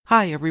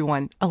Hi,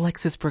 everyone.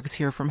 Alexis Brooks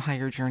here from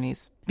Higher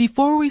Journeys.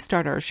 Before we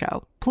start our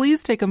show,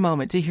 please take a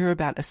moment to hear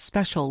about a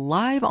special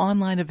live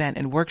online event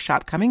and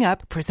workshop coming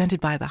up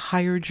presented by the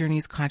Higher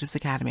Journeys Conscious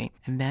Academy.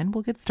 And then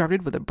we'll get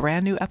started with a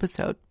brand new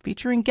episode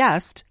featuring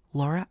guest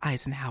Laura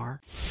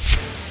Eisenhower.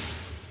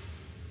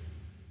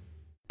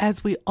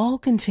 As we all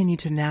continue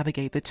to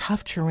navigate the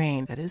tough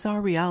terrain that is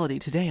our reality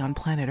today on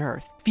planet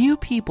Earth, few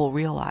people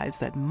realize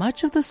that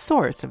much of the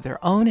source of their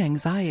own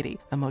anxiety,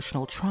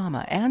 emotional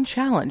trauma, and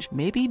challenge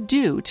may be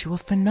due to a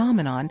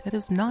phenomenon that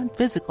is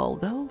non-physical,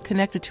 though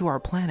connected to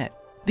our planet.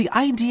 The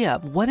idea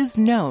of what is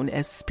known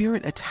as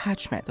spirit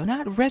attachment, though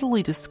not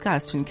readily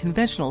discussed in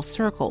conventional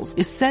circles,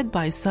 is said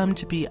by some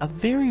to be a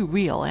very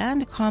real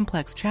and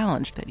complex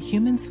challenge that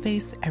humans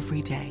face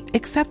every day.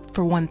 Except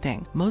for one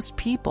thing, most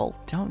people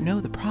don't know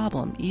the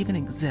problem even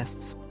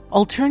exists.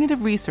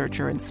 Alternative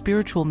researcher and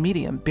spiritual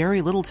medium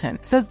Barry Littleton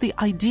says the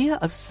idea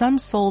of some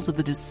souls of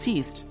the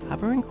deceased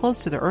hovering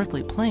close to the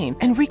earthly plane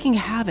and wreaking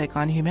havoc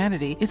on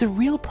humanity is a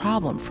real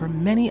problem for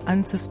many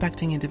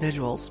unsuspecting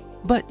individuals.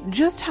 But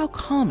just how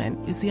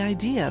common is the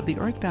idea of the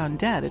earthbound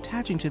dead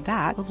attaching to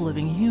that of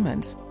living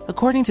humans?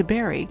 According to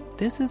Barry,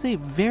 this is a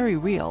very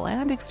real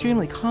and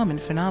extremely common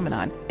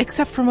phenomenon,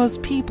 except for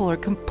most people are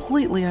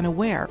completely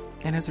unaware,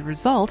 and as a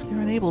result,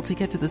 they're unable to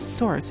get to the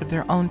source of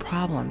their own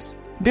problems.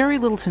 Barry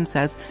Littleton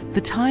says,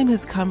 the time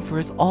has come for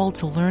us all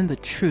to learn the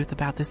truth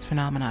about this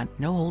phenomenon,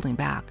 no holding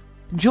back.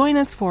 Join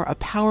us for a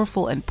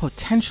powerful and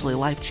potentially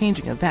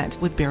life-changing event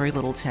with Barry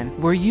Littleton,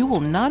 where you will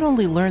not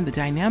only learn the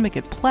dynamic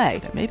at play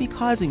that may be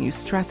causing you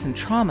stress and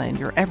trauma in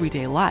your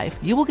everyday life,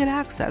 you will get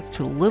access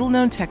to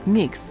little-known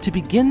techniques to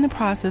begin the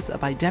process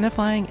of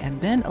identifying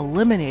and then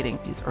eliminating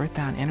these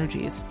earthbound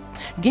energies.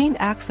 Gain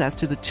access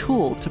to the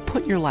tools to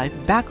put your life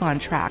back on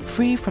track,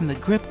 free from the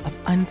grip of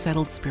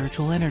unsettled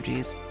spiritual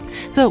energies.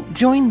 So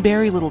join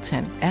Barry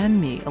Littleton and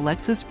me,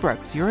 Alexis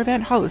Brooks, your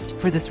event host,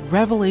 for this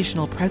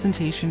revelational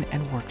presentation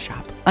and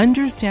workshop,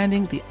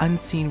 Understanding the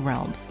Unseen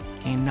Realms.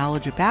 Gain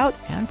knowledge about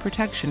and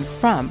protection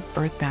from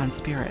earthbound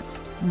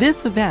spirits.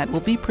 This event will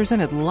be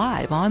presented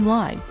live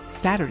online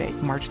Saturday,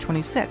 March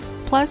 26th.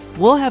 Plus,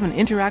 we'll have an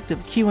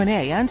interactive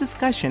Q&A and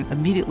discussion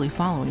immediately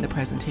following the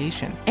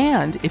presentation.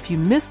 And if you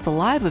missed the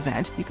live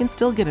event, you can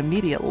still get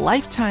immediate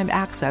lifetime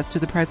access to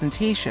the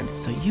presentation,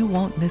 so you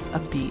won't miss a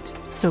beat.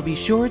 So be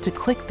sure to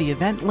click the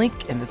event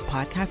link in this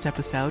podcast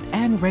episode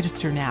and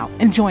register now.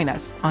 And join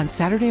us on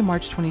Saturday,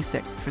 March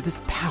 26th for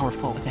this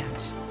powerful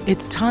event.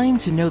 It's time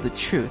to know the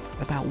truth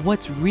about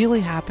what's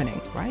really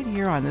happening right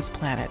here on this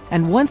planet.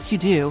 And once you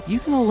do, you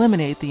can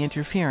eliminate the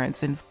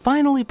interference and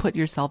finally put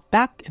yourself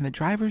back in the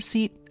driver's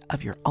seat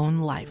of your own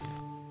life.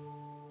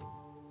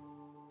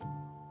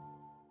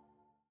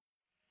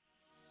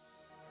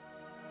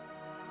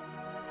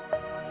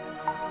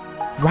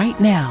 Right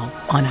now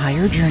on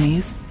Higher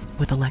Journeys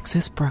with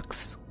Alexis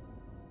Brooks.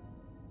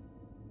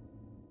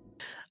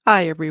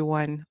 Hi,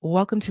 everyone.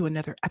 Welcome to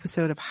another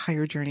episode of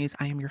Higher Journeys.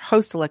 I am your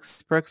host,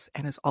 Alexis Brooks,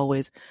 and as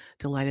always,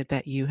 delighted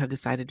that you have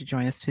decided to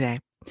join us today.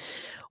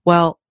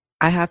 Well,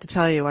 I have to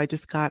tell you, I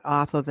just got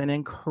off of an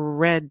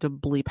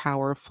incredibly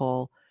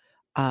powerful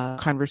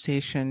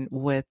conversation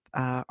with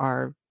I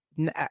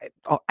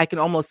can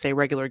almost say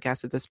regular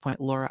guest at this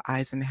point, Laura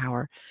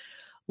Eisenhower.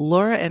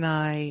 Laura and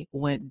I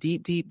went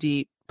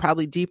deep,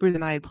 probably deeper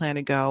than I had planned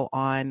to go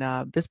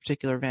on this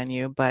particular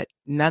venue, but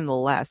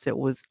nonetheless, it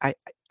was,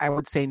 I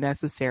would say,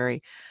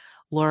 necessary.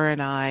 Laura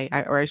and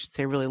I should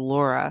say really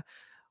Laura,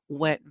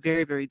 went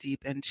very, very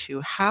deep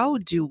into how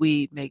do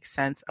we make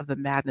sense of the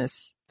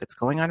madness that's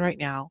going on right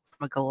now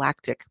from a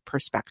galactic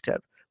perspective.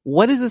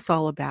 What is this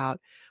all about?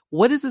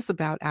 What is this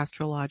about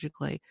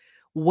astrologically?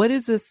 What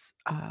is this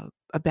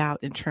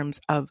about in terms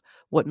of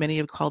what many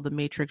have called the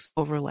matrix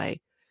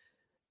overlay?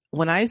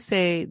 When I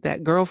say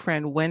that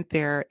girlfriend went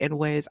there in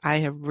ways I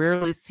have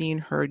rarely seen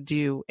her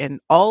do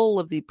in all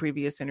of the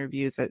previous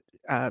interviews,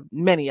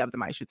 many of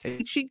them, I should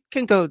say, she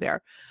can go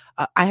there.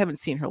 I haven't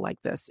seen her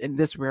like this in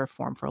this rare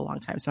form for a long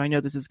time. So I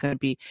know this is going to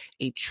be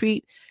a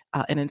treat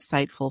and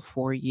insightful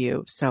for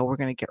you. So we're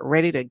going to get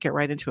ready to get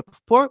right into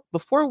it.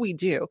 Before we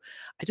do,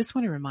 I just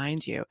want to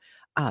remind you,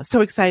 so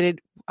excited.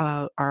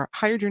 Our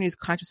Higher Journeys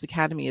Conscious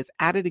Academy is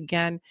at it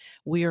again.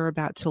 We are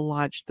about to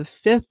launch the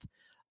 5th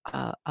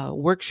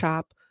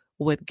workshop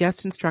with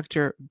guest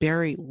instructor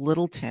Barry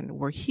Littleton,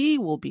 where he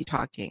will be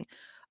talking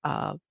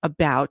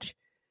about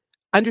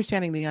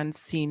understanding the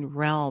unseen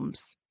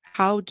realms,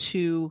 how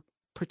to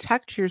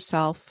protect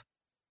yourself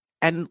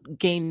and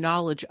gain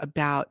knowledge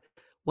about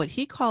what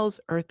he calls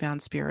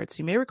earthbound spirits.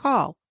 You may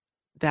recall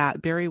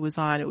that Barry was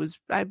on, it was,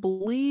 I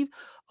believe,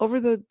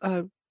 over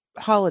the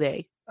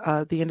holiday,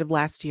 the end of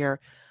last year,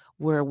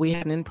 where we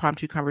had an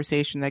impromptu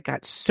conversation that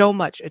got so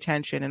much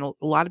attention, and a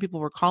lot of people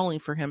were calling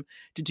for him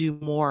to do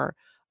more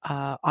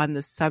on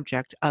the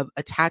subject of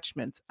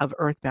attachments of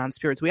earthbound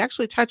spirits. We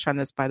actually touch on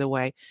this, by the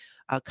way,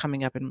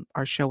 coming up in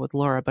our show with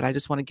Laura, but I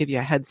just want to give you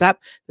a heads up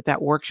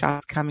that workshop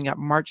is coming up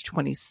March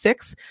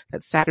 26th.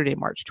 That's Saturday,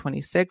 March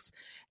 26th.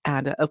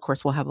 And of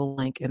course, we'll have a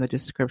link in the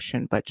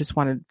description, but just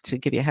wanted to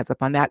give you a heads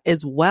up on that,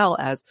 as well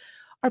as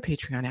our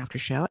Patreon after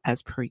show,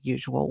 as per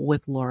usual,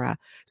 with Laura.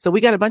 So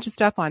we got a bunch of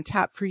stuff on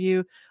tap for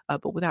you.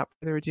 But without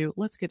further ado,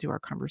 let's get to our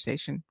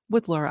conversation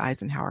with Laura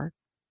Eisenhower.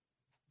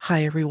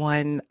 Hi,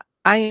 everyone.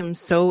 I am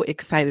so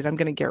excited. I'm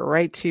going to get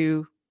right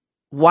to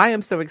why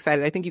I'm so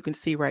excited. I think you can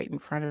see right in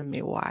front of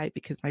me why,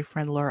 because my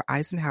friend Laura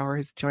Eisenhower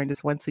has joined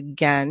us once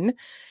again.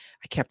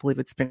 I can't believe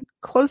it's been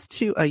close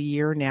to a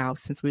year now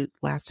since we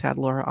last had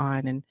Laura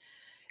on. And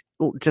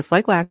just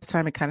like last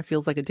time, it kind of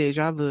feels like a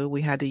deja vu.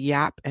 We had to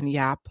yap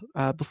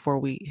before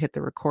we hit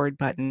the record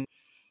button.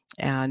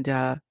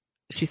 And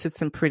she said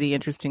some pretty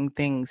interesting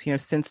things,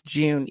 since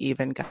June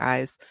even,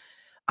 guys.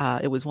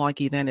 It was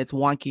wonky then, it's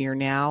wonkier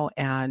now.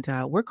 And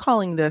we're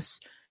calling this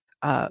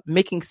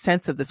making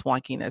sense of this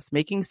wonkiness,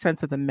 making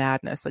sense of the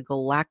madness, a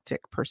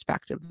galactic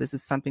perspective. This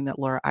is something that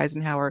Laura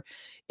Eisenhower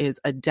is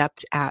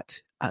adept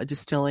at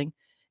distilling.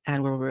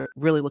 And we're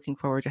really looking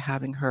forward to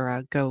having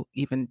her go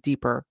even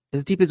deeper,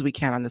 as deep as we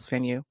can on this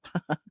venue,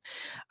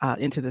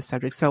 into this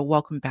subject. So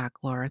welcome back,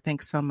 Laura.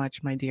 Thanks so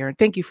much, my dear. And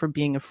thank you for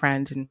being a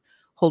friend and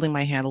holding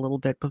my hand a little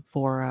bit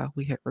before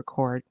we hit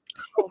record.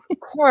 Of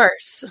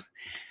course.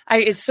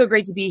 It's so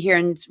great to be here,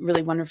 and it's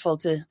really wonderful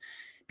to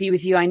be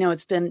with you. I know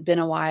it's been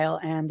a while,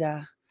 and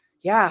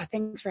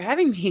thanks for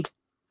having me.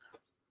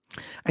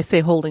 I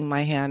say holding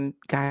my hand,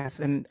 guys,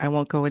 and I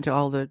won't go into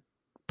all the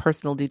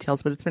personal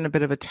details, but it's been a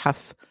bit of a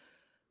tough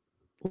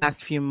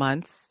last few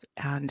months,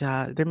 and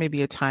there may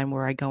be a time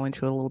where I go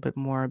into it a little bit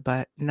more,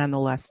 but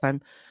nonetheless,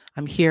 I'm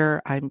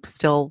here. I'm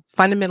still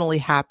fundamentally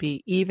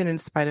happy, even in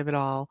spite of it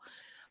all.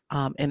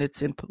 And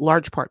it's in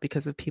large part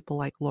because of people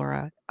like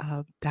Laura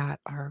that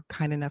are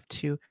kind enough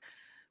to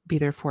be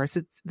there for us.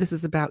 This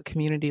is about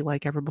community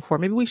like ever before.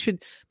 Maybe we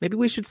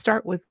should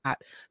start with that.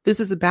 This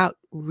is about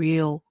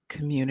real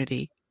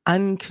community,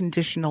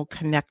 unconditional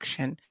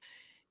connection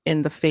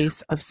in the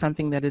face of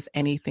something that is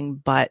anything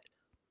but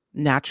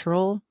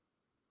natural,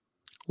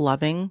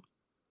 loving,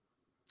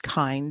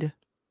 kind.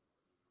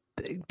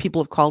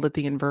 People have called it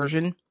the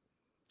inversion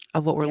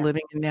of what we're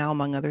living in now,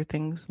 among other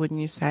things, wouldn't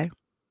you say?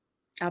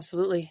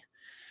 Absolutely.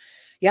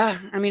 Yeah.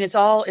 I mean, it's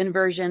all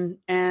inversion,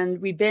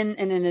 and we've been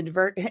in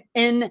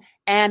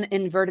an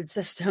inverted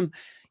system,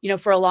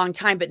 for a long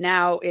time, but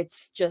now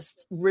it's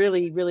just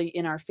really, really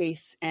in our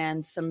face,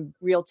 and some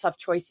real tough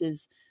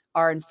choices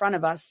are in front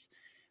of us.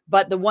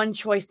 But the one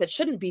choice that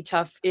shouldn't be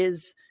tough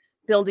is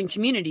building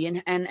community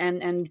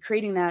and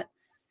creating that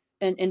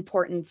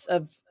importance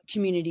of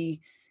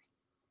community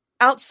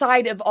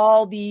outside of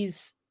all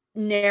these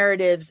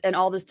narratives and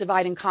all this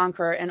divide and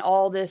conquer and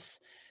all this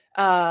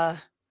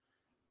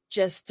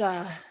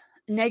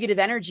negative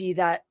energy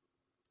that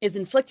is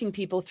inflicting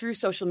people through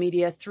social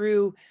media,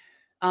 through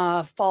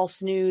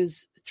false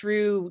news,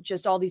 through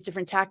just all these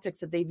different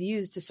tactics that they've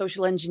used to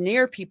social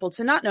engineer people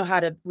to not know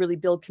how to really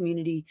build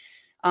community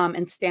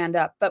and stand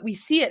up. But we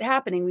see it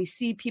happening. We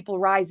see people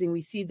rising.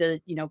 We see the,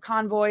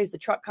 convoys, the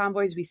truck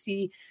convoys. We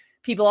see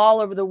people all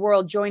over the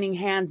world joining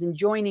hands and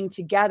joining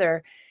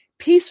together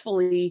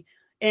peacefully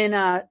in,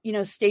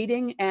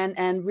 stating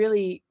and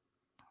really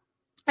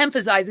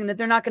emphasizing that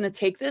they're not going to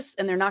take this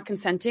and they're not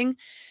consenting.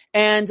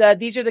 And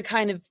these are the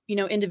kind of,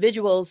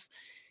 individuals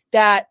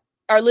that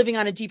are living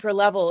on a deeper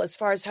level as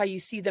far as how you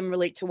see them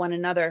relate to one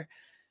another.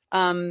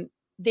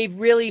 They've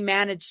really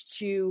managed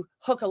to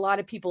hook a lot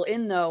of people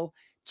in, though,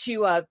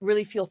 to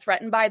really feel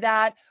threatened by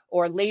that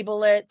or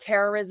label it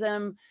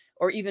terrorism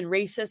or even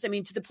racist. I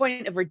mean, to the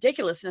point of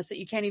ridiculousness that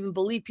you can't even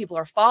believe people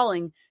are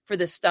falling for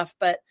this stuff.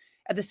 But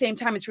at the same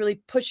time, it's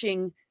really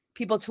pushing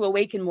people to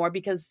awaken more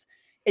because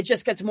it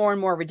just gets more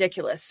and more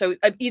ridiculous. So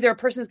either a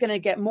person's going to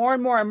get more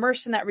and more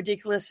immersed in that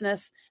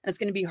ridiculousness and it's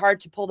going to be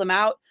hard to pull them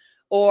out,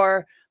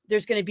 or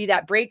there's going to be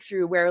that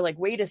breakthrough where, like,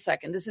 wait a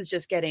second, this is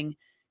just getting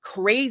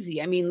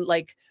crazy. I mean,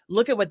 like,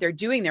 look at what they're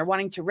doing. They're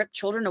wanting to rip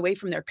children away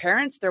from their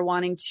parents. They're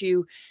wanting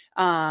to,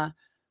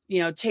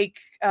 take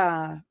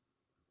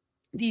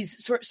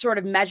these sort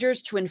of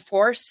measures to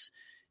enforce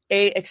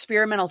a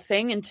experimental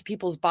thing into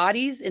people's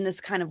bodies in this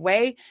kind of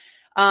way.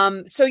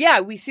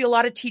 We see a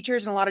lot of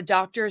teachers and a lot of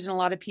doctors and a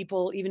lot of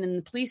people, even in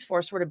the police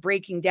force, sort of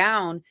breaking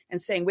down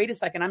and saying, wait a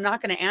second, I'm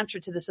not going to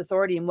answer to this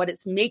authority and what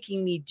it's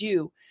making me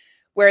do.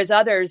 Whereas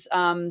others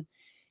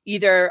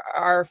either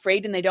are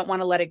afraid and they don't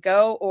want to let it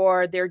go,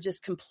 or they're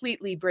just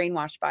completely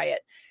brainwashed by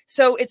it.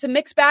 So it's a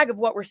mixed bag of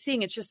what we're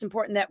seeing. It's just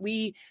important that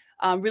we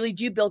really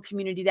do build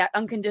community, that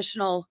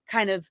unconditional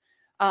kind of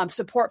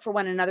support for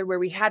one another, where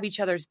we have each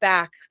other's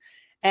backs.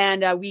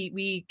 And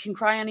we can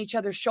cry on each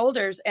other's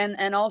shoulders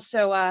and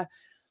also,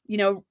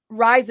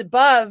 rise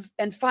above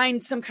and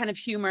find some kind of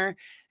humor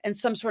and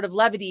some sort of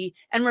levity.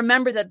 And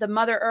remember that the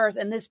Mother Earth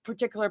and this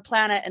particular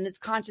planet and its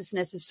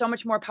consciousness is so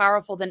much more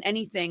powerful than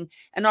anything.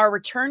 And our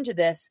return to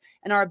this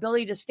and our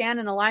ability to stand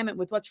in alignment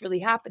with what's really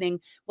happening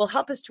will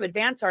help us to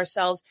advance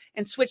ourselves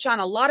and switch on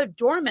a lot of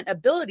dormant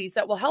abilities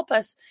that will help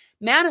us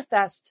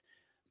manifest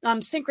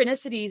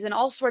synchronicities and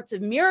all sorts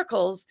of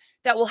miracles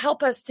that will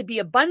help us to be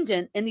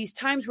abundant in these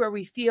times where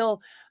we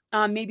feel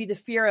maybe the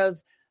fear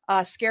of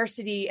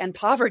scarcity and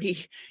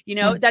poverty.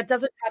 That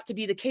doesn't have to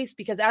be the case,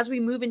 because as we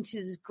move into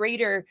this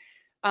greater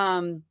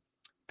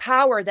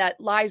power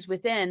that lies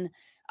within,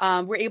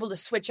 we're able to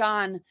switch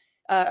on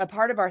a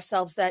part of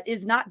ourselves that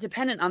is not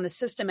dependent on the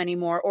system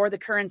anymore or the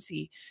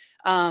currency.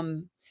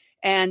 And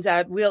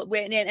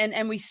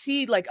we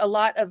see like a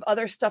lot of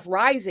other stuff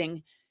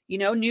rising,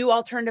 new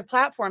alternative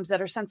platforms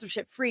that are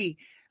censorship free,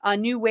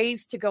 new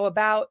ways to go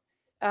about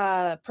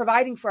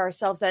providing for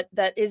ourselves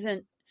that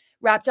isn't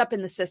wrapped up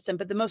in the system.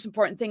 But the most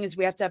important thing is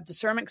we have to have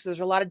discernment, because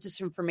there's a lot of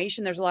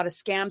disinformation. There's a lot of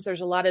scams.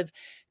 There's a lot of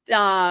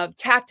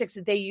tactics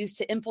that they use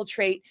to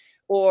infiltrate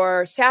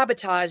or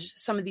sabotage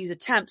some of these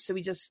attempts. So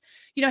we just,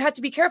 have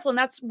to be careful. And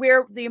that's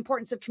where the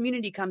importance of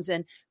community comes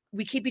in.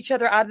 We keep each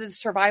other out of the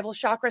survival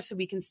chakra so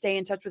we can stay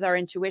in touch with our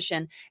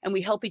intuition, and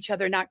we help each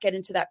other not get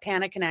into that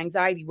panic and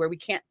anxiety where we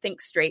can't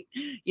think straight,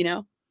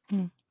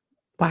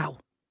 Wow.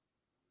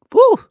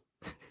 Woo.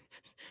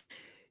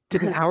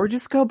 Did an hour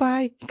just go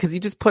by? Because you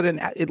just put in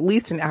at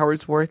least an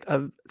hour's worth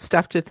of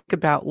stuff to think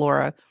about,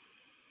 Laura.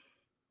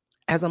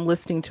 As I'm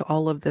listening to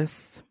all of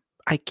this,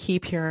 I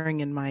keep hearing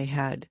in my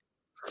head,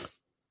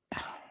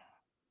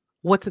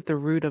 what's at the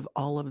root of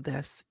all of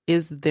this?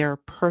 Is there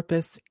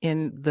purpose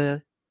in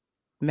the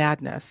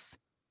madness?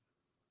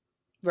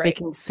 Right.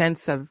 Making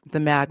sense of the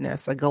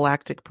madness, a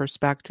galactic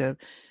perspective.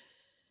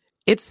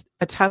 It's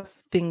a tough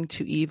thing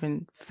to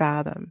even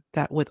fathom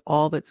that with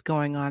all that's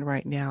going on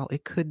right now,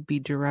 it could be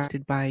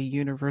directed by a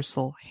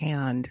universal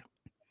hand.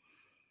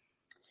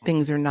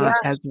 Things are not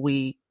as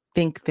we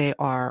think they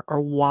are,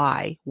 or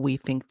why we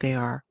think they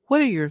are.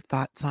 What are your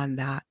thoughts on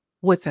that?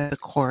 What's at the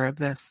core of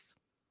this?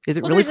 Is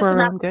it really for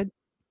our own good?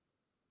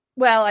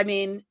 Well, I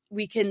mean,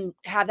 we can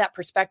have that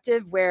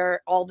perspective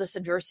where all this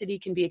adversity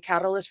can be a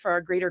catalyst for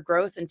our greater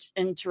growth,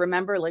 and to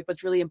remember like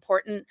what's really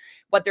important,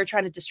 what they're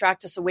trying to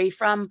distract us away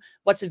from,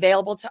 what's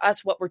available to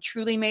us, what we're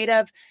truly made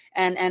of,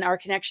 and our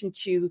connection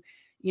to,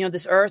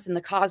 this earth and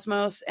the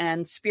cosmos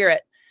and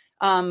spirit.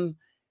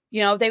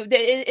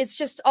 It's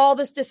just all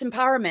this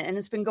disempowerment, and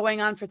it's been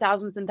going on for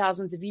thousands and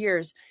thousands of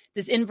years,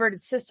 this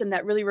inverted system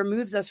that really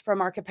removes us from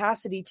our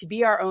capacity to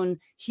be our own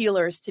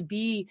healers, to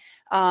be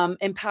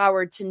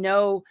empowered, to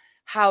know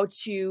how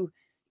to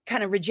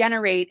kind of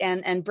regenerate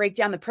and break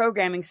down the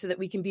programming so that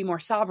we can be more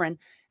sovereign.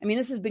 I mean,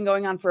 this has been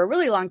going on for a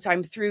really long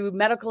time through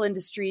medical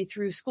industry,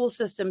 through school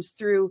systems,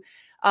 through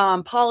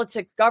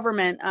politics,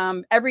 government,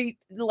 every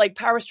like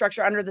power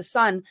structure under the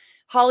sun,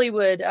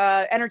 Hollywood,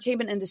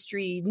 entertainment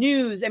industry,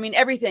 news. I mean,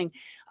 everything.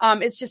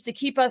 It's just to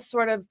keep us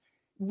sort of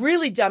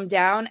really dumbed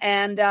down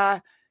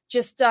and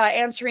just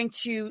answering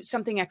to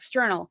something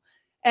external.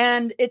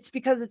 And it's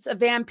because it's a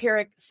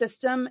vampiric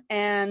system,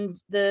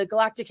 and the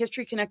galactic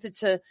history connected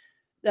to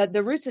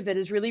the roots of it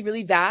is really,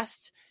 really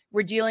vast.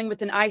 We're dealing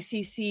with an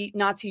ICC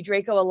Nazi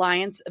Draco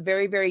alliance, a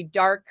very, very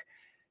dark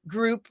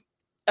group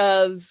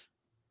of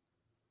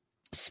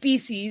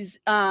species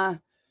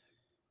that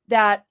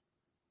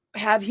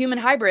have human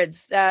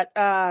hybrids,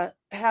 that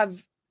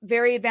have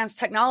very advanced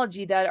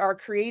technology, that are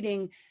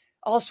creating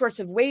all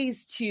sorts of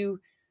ways to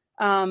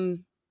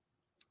on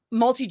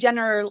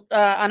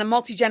a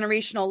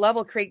multi-generational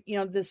level create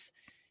this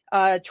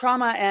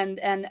trauma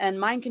and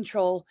mind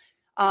control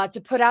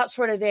to put out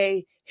sort of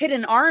a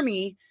hidden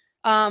army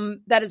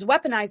that is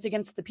weaponized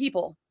against the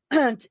people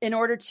in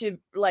order to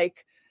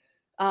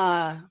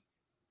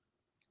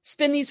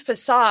spin these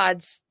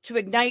facades to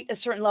ignite a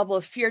certain level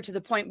of fear to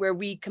the point where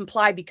we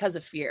comply because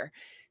of fear.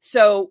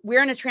 So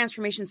we're in a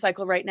transformation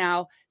cycle right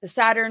now. The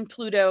Saturn,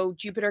 Pluto,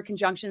 Jupiter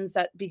conjunctions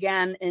that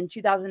began in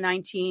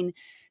 2019,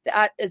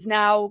 that is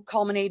now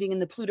culminating in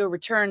the Pluto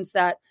returns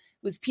that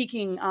was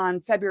peaking on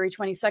February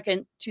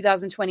 22nd,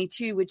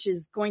 2022, which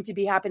is going to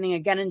be happening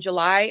again in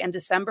July and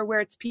December, where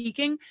it's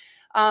peaking.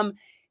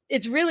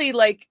 It's really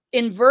like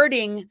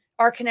inverting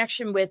our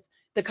connection with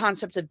the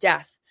concept of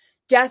death.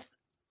 Death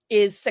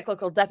is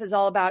cyclical. Death is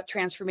all about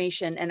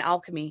transformation and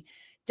alchemy.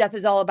 Death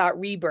is all about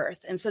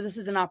rebirth. And so this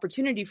is an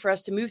opportunity for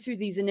us to move through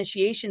these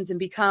initiations and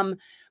become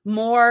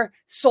more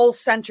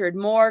soul-centered,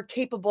 more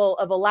capable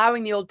of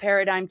allowing the old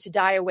paradigm to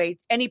die away,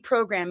 any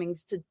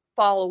programmings to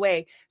fall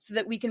away, so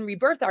that we can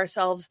rebirth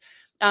ourselves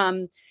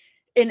in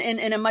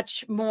a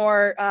much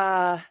more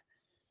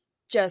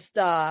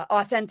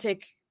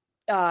authentic,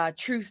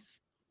 truth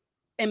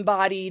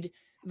embodied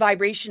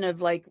vibration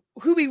of like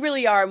who we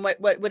really are and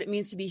what it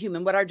means to be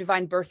human, what our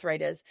divine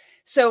birthright is.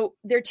 So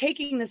they're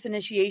taking this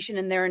initiation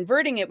and they're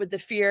inverting it with the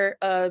fear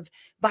of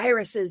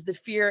viruses, the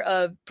fear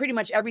of pretty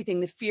much everything,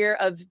 the fear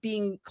of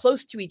being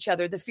close to each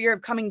other, the fear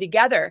of coming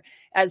together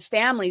as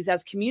families,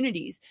 as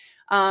communities.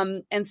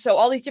 And so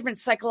all these different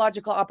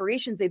psychological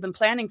operations they've been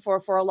planning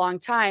for a long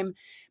time,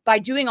 by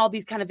doing all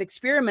these kind of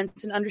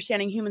experiments and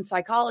understanding human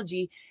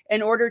psychology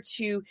in order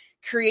to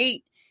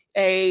create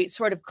a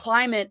sort of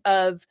climate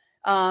of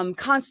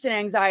constant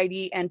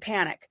anxiety and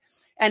panic.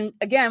 And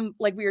again,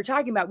 like we were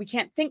talking about, we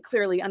can't think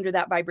clearly under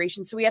that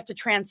vibration. So we have to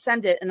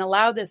transcend it and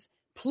allow this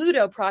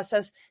Pluto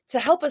process to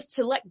help us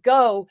to let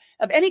go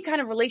of any kind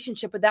of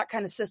relationship with that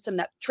kind of system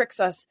that tricks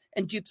us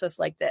and dupes us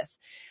like this.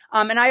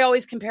 And I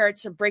always compare it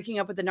to breaking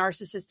up with a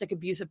narcissistic,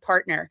 abusive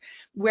partner,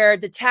 where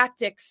the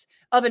tactics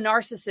of a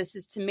narcissist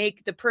is to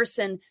make the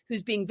person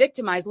who's being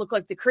victimized look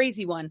like the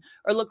crazy one,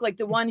 or look like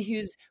the one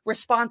who's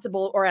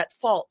responsible or at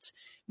fault.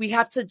 We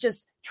have to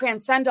just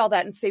transcend all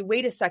that and say,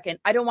 wait a second,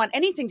 I don't want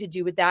anything to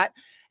do with that.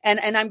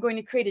 And I'm going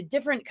to create a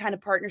different kind of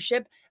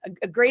partnership,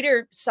 a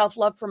greater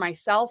self-love for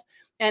myself,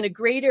 and a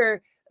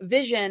greater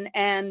vision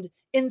and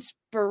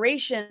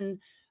inspiration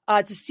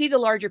to see the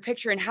larger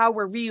picture and how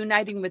we're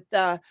reuniting with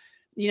the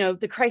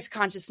Christ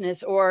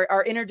consciousness, or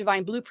our inner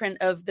divine blueprint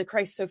of the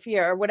Christ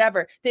Sophia, or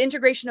whatever, the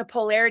integration of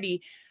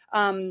polarity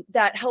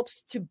that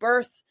helps to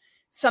birth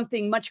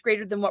something much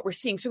greater than what we're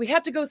seeing. So we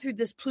have to go through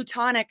this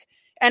Plutonic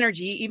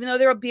energy, even though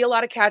there will be a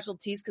lot of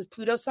casualties, because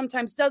Pluto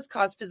sometimes does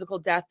cause physical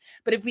death.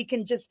 But if we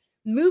can just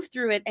move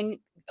through it and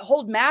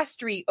hold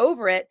mastery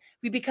over it,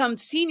 we become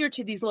senior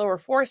to these lower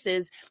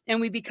forces,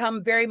 and we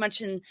become very much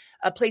in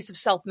a place of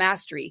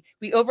self-mastery.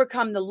 We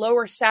overcome the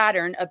lower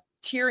Saturn of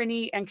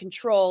tyranny and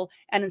control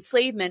and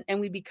enslavement,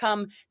 and we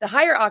become the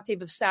higher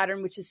octave of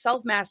Saturn, which is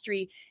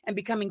self-mastery and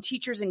becoming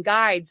teachers and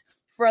guides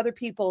for other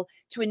people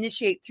to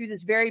initiate through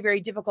this very, very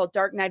difficult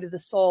dark night of the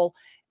soul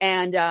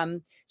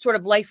and sort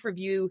of life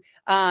review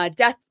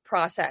death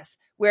process,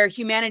 where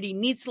humanity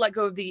needs to let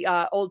go of the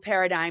old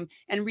paradigm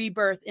and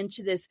rebirth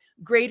into this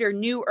greater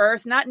new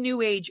earth, not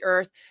new age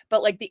earth,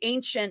 but like the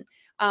ancient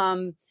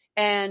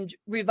and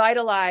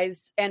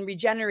revitalized and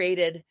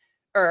regenerated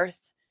earth,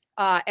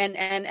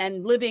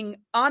 and living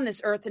on this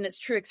earth in its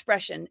true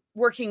expression,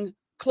 working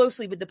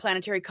closely with the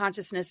planetary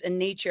consciousness and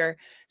nature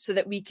so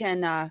that we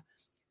can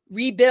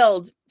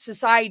rebuild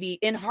society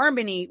in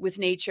harmony with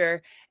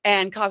nature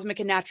and cosmic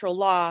and natural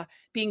law,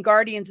 being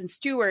guardians and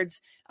stewards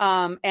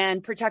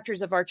and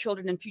protectors of our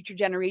children and future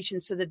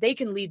generations, so that they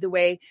can lead the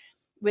way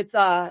with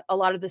a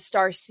lot of the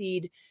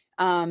starseed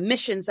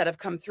missions that have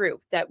come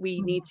through that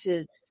we need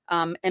to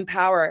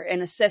empower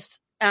and assist.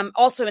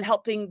 Also in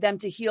helping them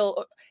to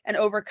heal and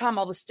overcome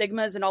all the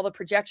stigmas and all the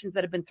projections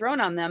that have been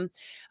thrown on them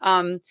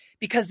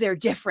because they're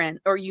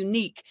different or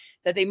unique,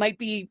 that they might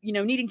be,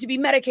 needing to be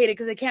medicated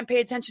because they can't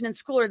pay attention in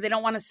school, or they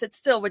don't want to sit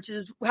still, which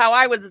is how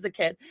I was as a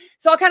kid.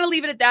 So I'll kind of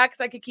leave it at that because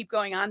I could keep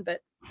going on.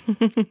 But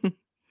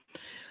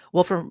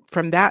well,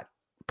 from that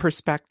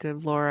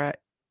perspective, Laura,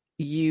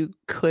 you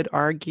could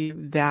argue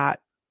that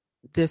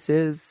this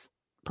is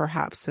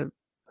perhaps a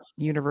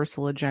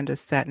universal agenda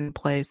set in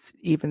place,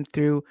 even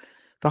through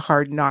the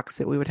hard knocks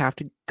that we would have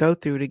to go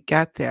through to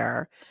get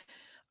there.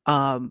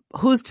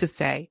 Who's to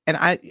say? And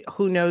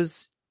who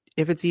knows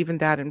if it's even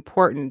that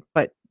important,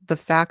 but the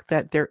fact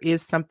that there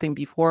is something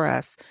before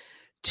us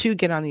to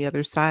get on the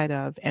other side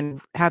of, and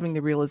having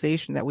the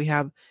realization that we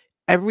have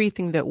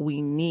everything that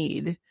we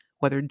need,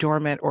 whether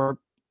dormant or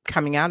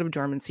coming out of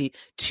dormancy,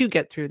 to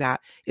get through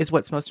that is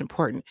what's most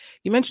important.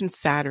 You mentioned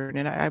Saturn,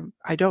 and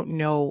I don't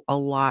know a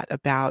lot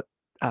about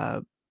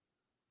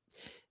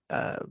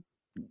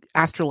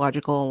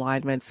astrological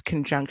alignments,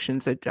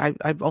 conjunctions.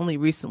 I've only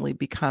recently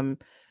become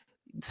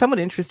somewhat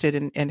interested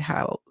in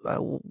how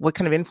what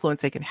kind of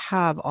influence they can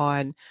have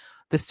on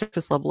the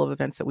surface level of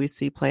events that we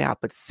see play out.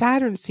 But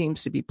Saturn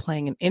seems to be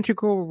playing an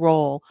integral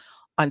role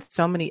on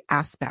so many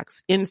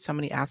aspects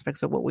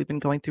of what we've been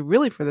going through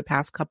really for the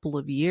past couple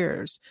of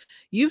years.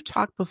 You've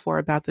talked before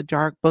about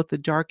both the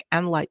dark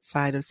and light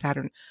side of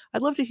Saturn.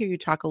 I'd love to hear you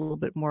talk a little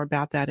bit more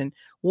about that and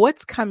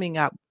what's coming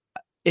up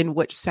in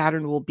which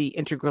Saturn will be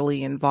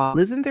integrally involved.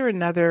 Isn't there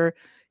another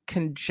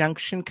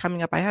conjunction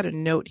coming up? I had a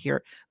note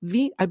here.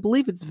 I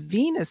believe it's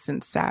Venus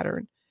and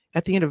Saturn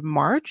at the end of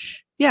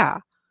March. Yeah,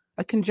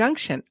 a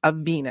conjunction of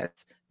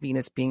Venus.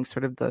 Venus being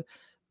sort of the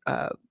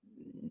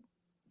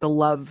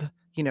love,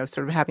 sort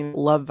of having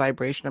love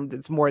vibration.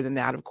 It's more than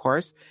that, of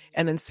course.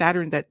 And then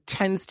Saturn that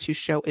tends to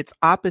show its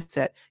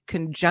opposite,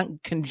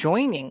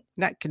 conjoining,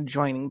 not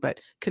conjoining, but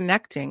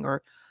connecting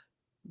or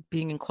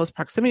being in close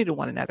proximity to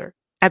one another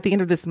at the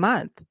end of this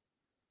month.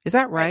 Is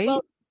that right?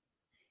 Well,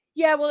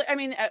 yeah. Well, I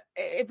mean,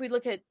 if we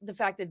look at the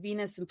fact that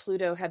Venus and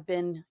Pluto have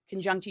been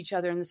conjunct each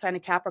other in the sign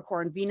of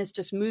Capricorn, Venus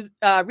just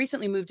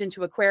recently moved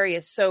into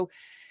Aquarius. So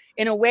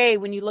in a way,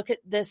 when you look at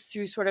this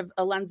through sort of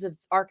a lens of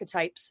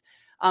archetypes,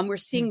 we're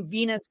seeing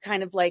Venus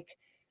kind of like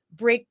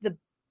break the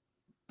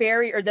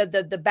barrier or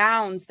the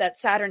bounds that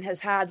Saturn has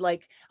had,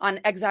 like on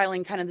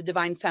exiling kind of the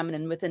divine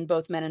feminine within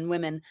both men and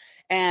women.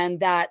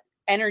 And that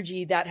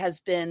energy that has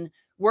been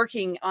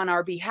working on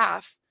our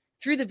behalf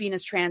through the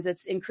Venus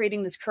transits in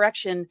creating this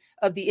correction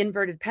of the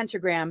inverted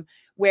pentagram,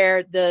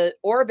 where the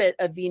orbit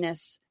of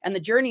Venus and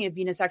the journey of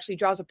Venus actually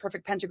draws a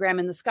perfect pentagram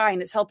in the sky.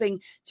 And it's helping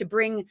to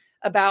bring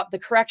about the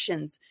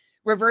corrections,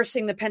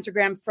 reversing the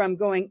pentagram from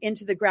going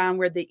into the ground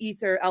where the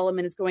ether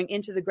element is going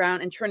into the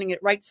ground and turning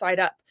it right side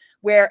up,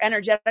 where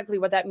energetically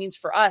what that means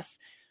for us,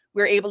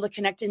 we're able to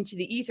connect into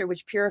the ether,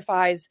 which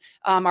purifies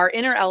our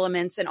inner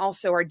elements and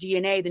also our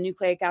DNA, the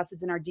nucleic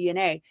acids in our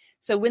DNA.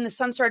 So when the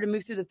sun started to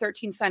move through the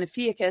 13th sign of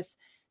Fiacus,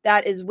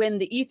 that is when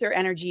the ether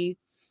energy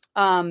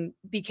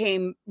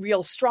became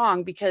real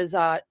strong because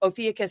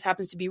Ophiuchus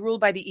happens to be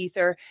ruled by the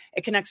ether.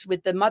 It connects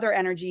with the mother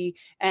energy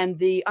and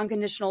the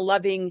unconditional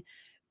loving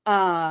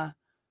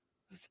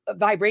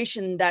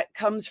vibration that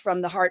comes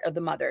from the heart of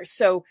the mother.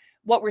 So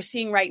what we're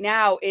seeing right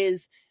now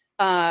is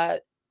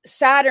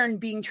Saturn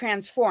being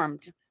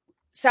transformed.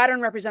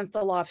 Saturn represents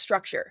the law of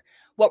structure.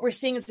 What we're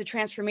seeing is the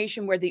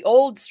transformation where the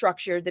old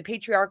structure, the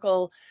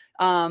patriarchal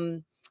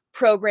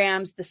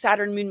programs, the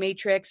Saturn moon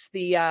matrix,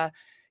 the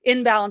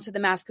imbalance of the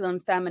masculine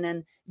and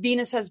feminine,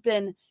 Venus has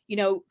been,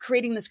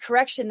 creating this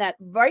correction that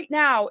right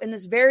now in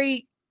this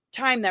very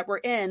time that we're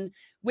in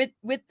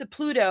with the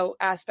Pluto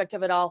aspect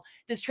of it all,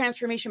 this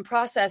transformation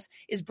process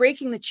is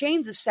breaking the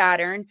chains of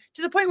Saturn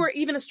to the point where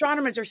even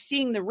astronomers are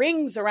seeing the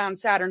rings around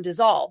Saturn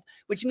dissolve,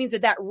 which means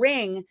that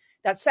ring,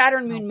 that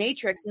Saturn moon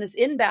matrix and this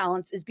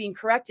imbalance is being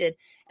corrected.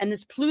 And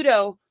this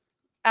Pluto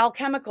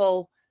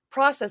alchemical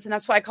process, and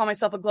that's why I call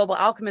myself a global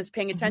alchemist,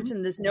 paying attention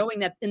to this, knowing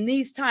that in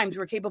these times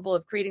we're capable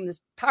of creating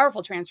this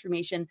powerful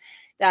transformation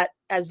that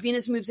as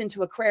Venus moves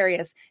into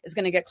Aquarius is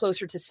going to get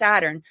closer to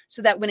Saturn,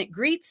 so that when it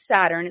greets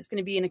Saturn, it's going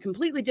to be in a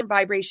completely different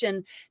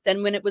vibration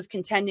than when it was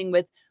contending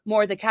with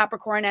more the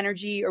Capricorn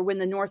energy, or when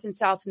the North and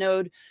South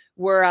node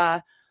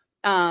were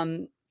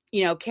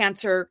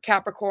Cancer,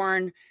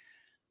 Capricorn,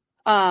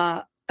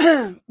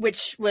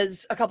 which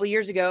was a couple of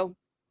years ago,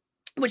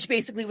 which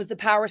basically was the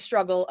power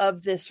struggle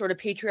of this sort of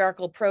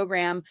patriarchal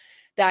program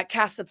that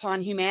casts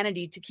upon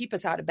humanity to keep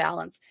us out of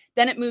balance.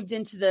 Then it moved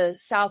into the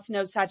South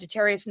Node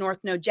Sagittarius,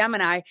 North Node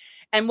Gemini.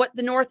 And what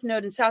the North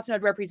Node and South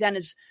Node represent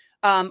is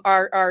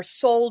our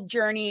soul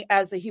journey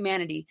as a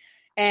humanity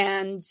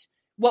and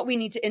what we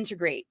need to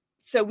integrate.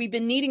 So we've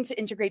been needing to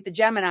integrate the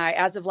Gemini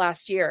as of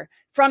last year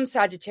from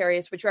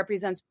Sagittarius, which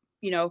represents,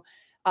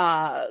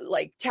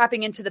 like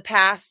tapping into the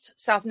past.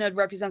 South Node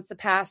represents the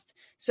past.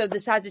 So the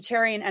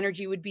Sagittarian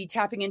energy would be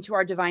tapping into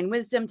our divine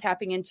wisdom,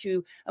 tapping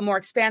into a more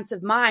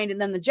expansive mind. And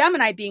then the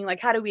Gemini being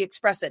like, how do we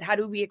express it? How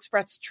do we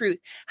express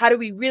truth? How do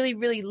we really,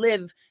 really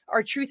live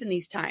our truth in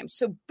these times?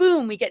 So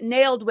boom, we get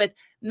nailed with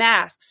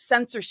masks,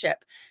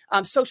 censorship,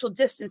 social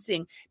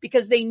distancing,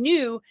 because they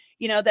knew,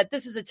 that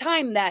this is a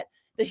time that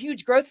the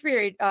huge growth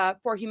period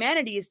for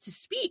humanity is to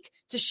speak,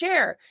 to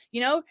share,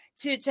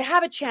 to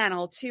have a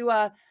channel,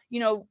 to,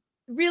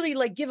 really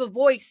like give a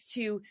voice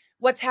to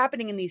what's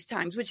happening in these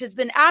times, which has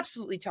been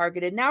absolutely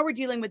targeted. Now we're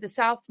dealing with the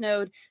South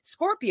Node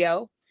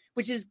Scorpio,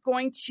 which is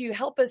going to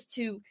help us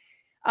to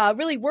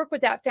really work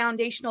with that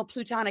foundational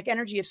plutonic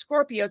energy of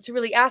Scorpio to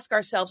really ask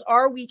ourselves,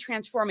 are we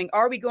transforming?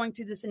 Are we going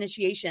through this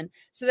initiation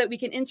so that we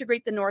can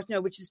integrate the North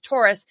Node, which is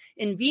Taurus,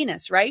 in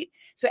Venus, right?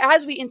 So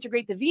as we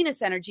integrate the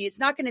Venus energy, it's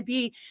not going to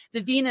be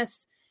the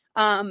Venus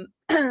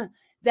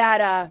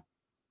that,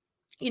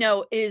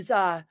 is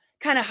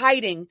kind of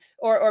hiding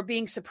or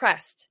being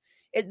suppressed.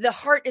 The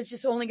heart is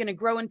just only going to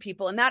grow in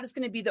people. And that is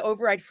going to be the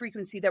override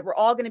frequency that we're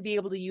all going to be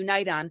able to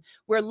unite on,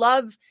 where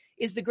love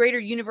is the greater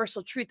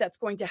universal truth that's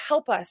going to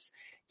help us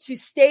to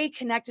stay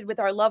connected with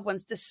our loved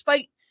ones,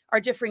 despite our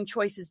differing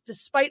choices,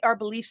 despite our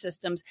belief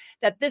systems,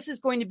 that this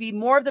is going to be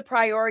more of the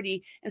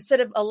priority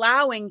instead of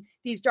allowing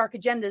these dark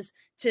agendas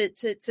to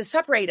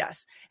separate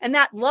us. And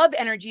that love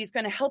energy is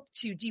going to help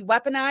to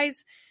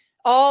de-weaponize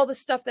all the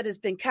stuff that has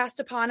been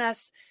cast upon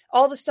us,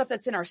 all the stuff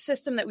that's in our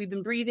system that we've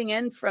been breathing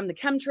in from the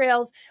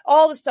chemtrails,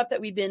 all the stuff that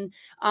we've been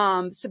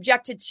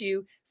subjected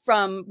to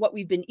from what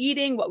we've been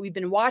eating, what we've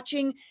been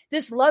watching.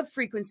 This love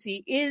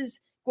frequency is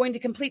going to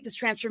complete this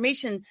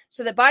transformation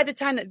so that by the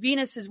time that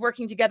Venus is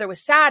working together with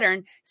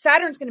Saturn,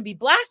 Saturn's going to be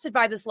blasted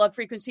by this love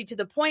frequency to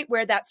the point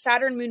where that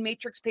Saturn moon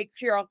matrix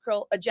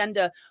patriarchal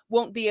agenda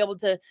won't be able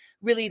to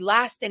really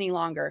last any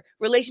longer.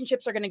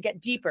 Relationships are going to get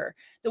deeper.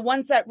 The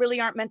ones that really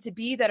aren't meant to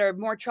be, that are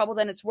more trouble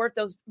than it's worth,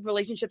 those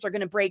relationships are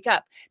going to break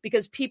up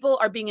because people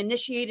are being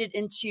initiated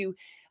into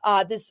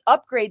this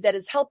upgrade that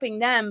is helping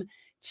them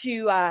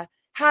to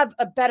have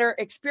a better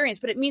experience.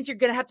 But it means you're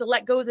going to have to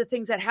let go of the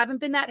things that haven't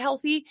been that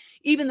healthy,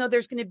 even though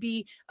there's going to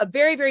be a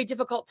very, very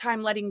difficult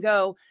time letting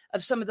go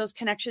of some of those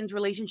connections,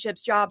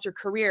 relationships, jobs, or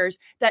careers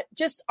that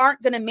just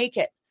aren't going to make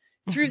it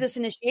through this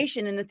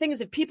initiation. And the thing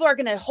is, if people are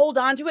going to hold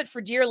on to it for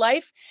dear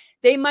life,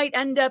 they might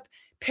end up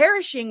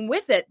perishing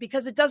with it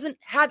because it doesn't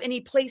have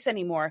any place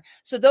anymore.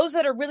 So those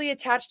that are really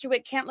attached to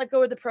it can't let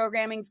go of the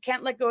programmings,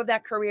 can't let go of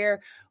that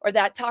career or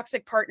that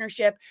toxic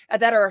partnership,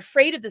 that are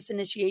afraid of this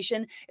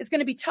initiation. It's going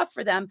to be tough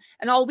for them.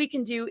 And all we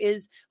can do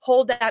is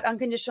hold that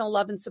unconditional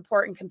love and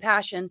support and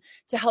compassion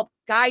to help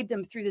guide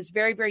them through this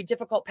very, very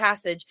difficult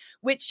passage,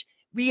 which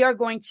we are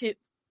going to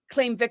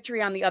claim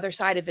victory on the other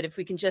side of it if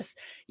we can just,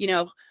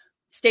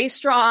 stay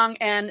strong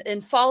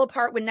and fall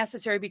apart when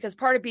necessary, because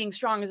part of being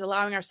strong is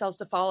allowing ourselves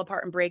to fall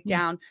apart and break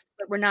down so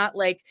that we're not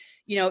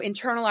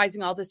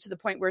internalizing all this to the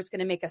point where it's going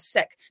to make us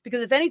sick.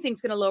 Because if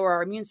anything's going to lower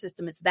our immune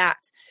system, it's that.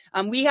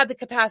 We have the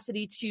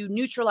capacity to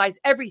neutralize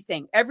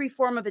everything, every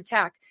form of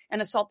attack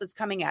and assault that's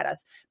coming at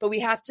us. But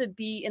we have to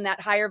be in that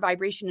higher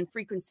vibration and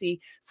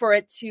frequency for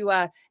it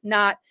to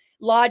not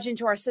lodge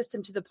into our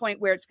system to the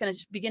point where it's going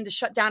to begin to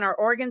shut down our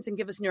organs and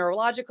give us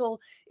neurological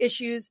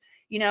issues,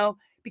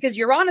 because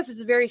Uranus is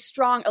a very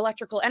strong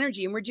electrical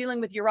energy, and we're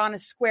dealing with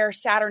Uranus square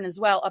Saturn as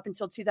well up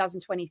until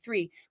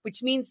 2023,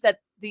 which means that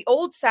the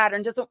old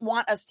Saturn doesn't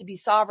want us to be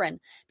sovereign,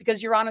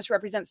 because Uranus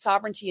represents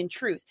sovereignty and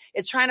truth.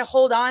 It's trying to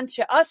hold on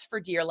to us for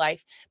dear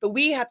life, but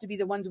we have to be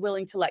the ones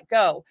willing to let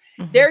go.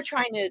 Mm-hmm. They're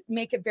trying to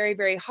make it very,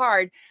 very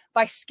hard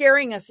by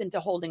scaring us into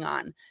holding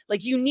on.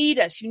 Like, you need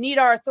us, you need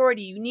our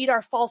authority, you need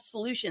our false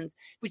solutions,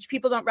 which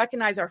people don't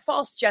recognize are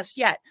false just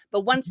yet.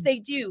 But once they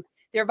do,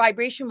 their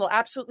vibration will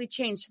absolutely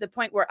change to the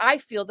point where I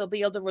feel they'll be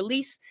able to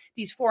release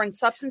these foreign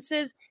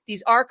substances,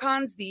 these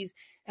archons, these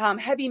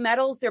heavy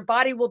metals. Their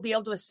body will be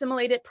able to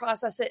assimilate it,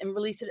 process it, and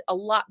release it a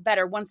lot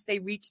better once they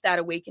reach that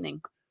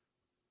awakening.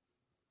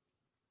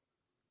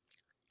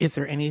 Is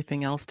there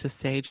anything else to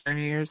say,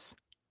 journeyers?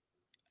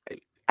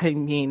 I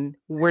mean,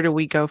 where do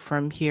we go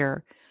from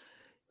here?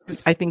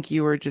 I think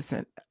you were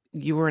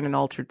in an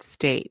altered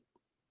state,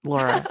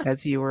 Laura,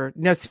 as you were.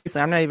 No,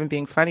 seriously, I'm not even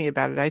being funny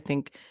about it. I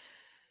think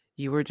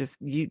you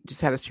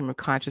just had a stream of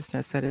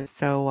consciousness that is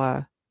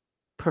so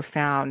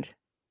profound.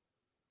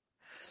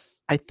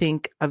 I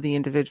think of the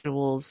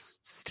individuals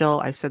still,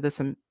 I've said this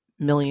a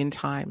million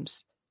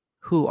times,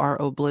 who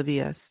are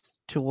oblivious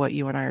to what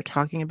you and I are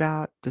talking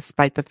about,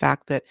 despite the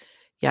fact that,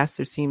 yes,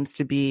 there seems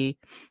to be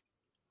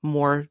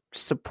more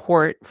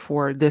support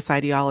for this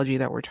ideology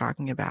that we're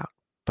talking about.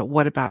 But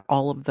what about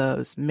all of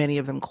those, many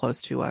of them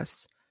close to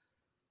us?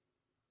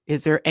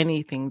 Is there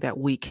anything that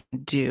we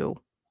can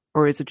do?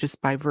 Or is it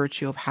just by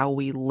virtue of how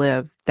we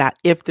live that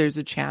if there's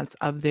a chance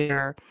of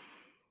their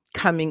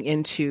coming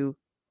into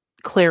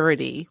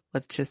clarity,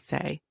 let's just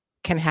say,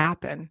 can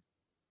happen?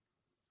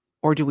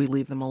 Or do we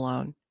leave them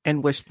alone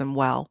and wish them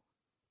well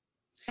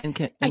and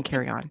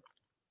carry on?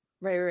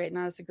 Right.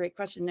 No, that's a great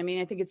question. I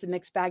mean, I think it's a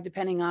mixed bag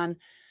depending on,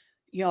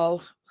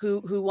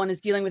 who one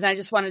is dealing with. And I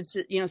just wanted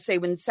to, say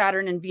when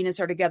Saturn and Venus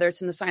are together,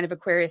 it's in the sign of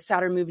Aquarius.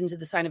 Saturn moved into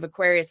the sign of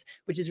Aquarius,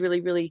 which is really,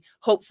 really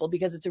hopeful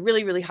because it's a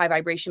really, really high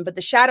vibration. But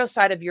the shadow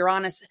side of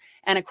Uranus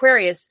and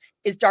Aquarius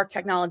is dark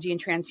technology and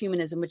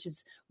transhumanism, which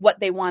is what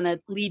they want to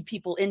lead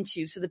people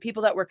into. So the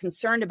people that were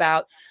concerned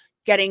about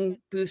getting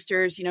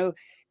boosters,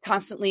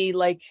 constantly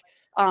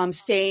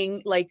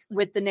staying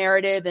with the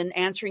narrative and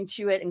answering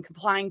to it and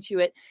complying to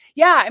it.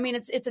 Yeah. I mean,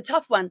 it's a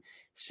tough one.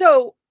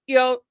 So,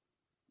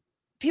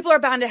 people are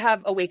bound to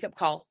have a wake-up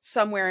call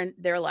somewhere in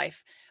their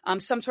life,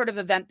 some sort of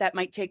event that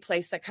might take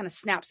place that kind of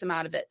snaps them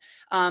out of it.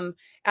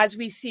 As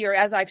we see, or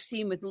as I've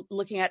seen with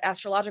looking at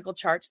astrological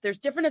charts, there's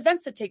different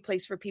events that take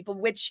place for people,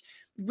 which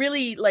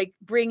really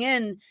bring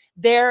in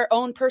their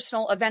own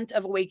personal event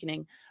of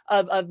awakening,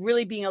 of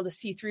really being able to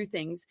see through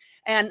things.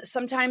 And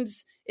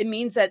sometimes it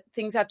means that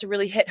things have to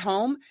really hit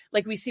home.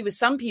 Like we see with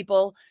some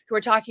people who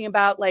are talking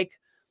about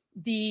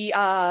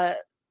the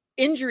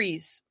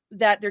injuries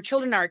that their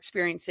children are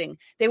experiencing.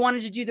 They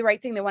wanted to do the right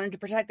thing. They wanted to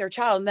protect their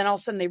child. And then all of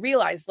a sudden they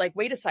realized,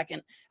 wait a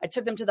second, I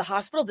took them to the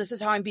hospital. This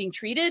is how I'm being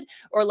treated.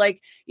 Or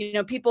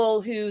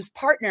people whose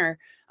partner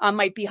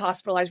might be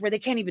hospitalized where they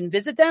can't even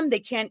visit them.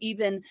 They can't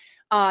even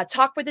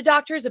talk with the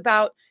doctors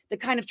about the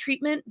kind of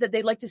treatment that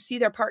they'd like to see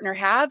their partner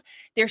have.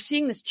 They're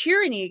seeing this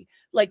tyranny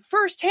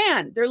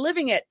firsthand. They're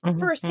living it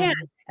firsthand.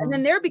 And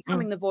then they're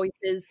becoming the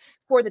voices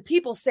for the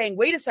people saying,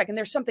 wait a second,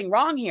 there's something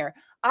wrong here.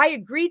 I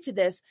agreed to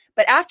this,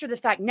 but after the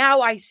fact,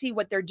 now I see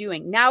what they're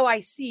doing. Now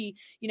I see,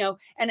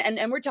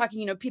 and we're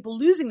talking, people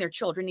losing their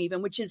children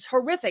even, which is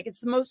horrific.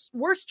 It's the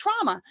worst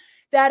trauma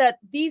that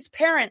these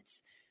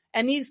parents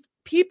and these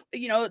people,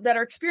 that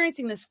are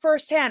experiencing this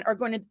firsthand are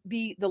going to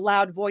be the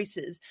loud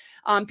voices.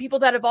 People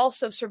that have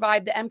also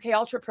survived the MK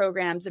Ultra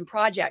programs and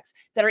projects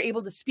that are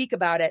able to speak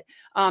about it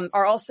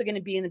are also going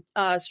to be in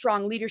a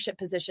strong leadership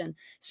position.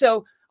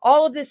 So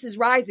all of this is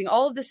rising.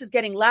 All of this is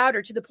getting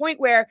louder to the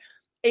point where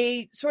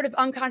a sort of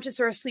unconscious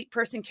or asleep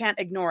person can't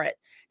ignore it.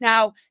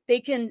 Now, they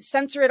can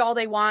censor it all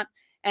they want.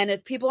 And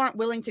if people aren't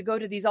willing to go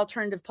to these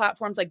alternative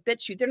platforms like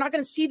BitChute, they're not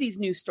going to see these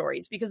news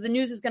stories because the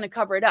news is going to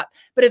cover it up.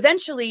 But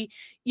eventually,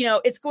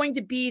 it's going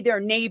to be their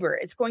neighbor.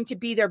 It's going to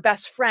be their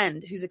best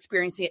friend who's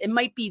experiencing it. It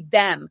might be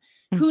them.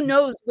 Mm-hmm. Who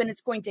knows when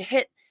it's going to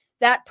hit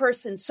that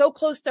person so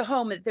close to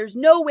home that there's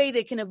no way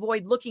they can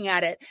avoid looking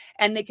at it,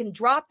 and they can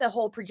drop the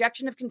whole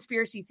projection of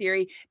conspiracy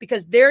theory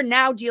because they're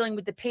now dealing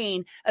with the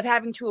pain of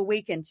having to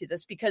awaken to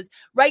this. Because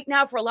right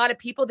now, for a lot of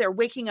people, they're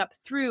waking up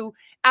through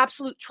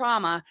absolute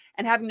trauma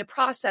and having to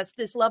process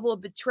this level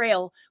of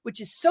betrayal, which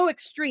is so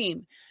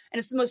extreme. And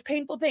it's the most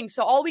painful thing.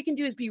 So all we can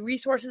do is be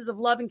resources of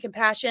love and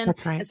compassion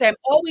and say, I'm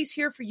always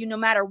here for you no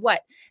matter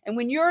what. And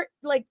when you're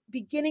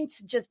beginning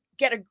to just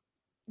get a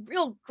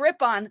real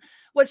grip on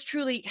what's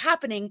truly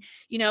happening,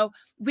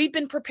 we've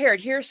been prepared.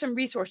 Here are some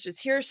resources.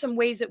 Here are some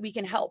ways that we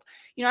can help.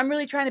 I'm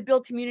really trying to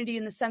build community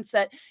in the sense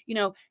that,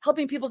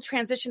 helping people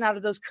transition out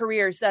of those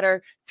careers that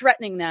are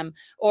threatening them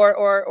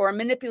or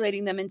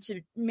manipulating them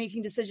into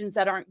making decisions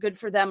that aren't good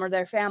for them or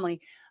their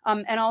family.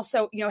 And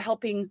also,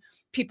 helping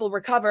people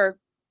recover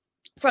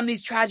from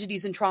these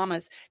tragedies and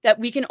traumas, that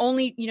we can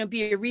only,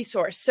 be a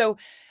resource. So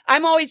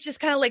I'm always just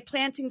kind of like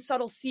planting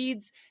subtle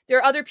seeds. There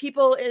are other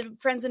people,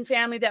 friends and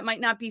family, that might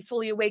not be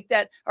fully awake,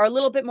 that are a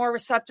little bit more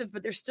receptive,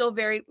 but they're still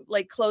very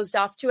like closed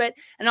off to it.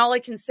 And all I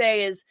can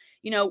say is,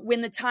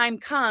 when the time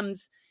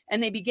comes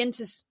and they begin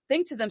to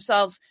think to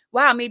themselves,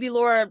 wow, maybe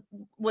Laura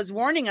was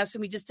warning us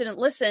and we just didn't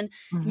listen.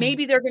 Mm-hmm.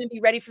 Maybe they're going to be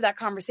ready for that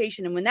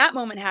conversation. And when that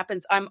moment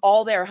happens, I'm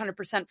all there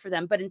 100% for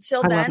them. But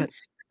until then,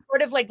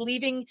 sort of like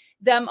leaving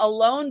them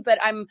alone, but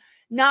I'm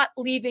not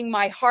leaving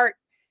my heart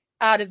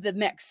out of the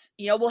mix.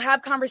 We'll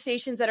have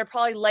conversations that are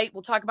probably light.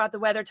 We'll talk about the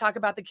weather, talk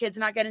about the kids,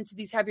 not get into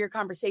these heavier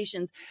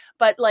conversations,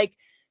 but like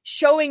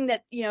showing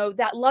that,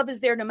 that love is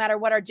there no matter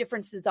what our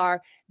differences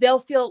are. They'll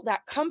feel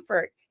that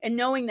comfort, and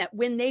knowing that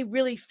when they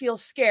really feel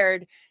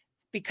scared,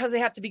 because they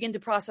have to begin to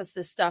process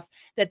this stuff,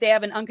 that they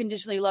have an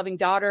unconditionally loving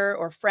daughter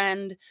or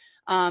friend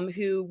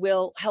who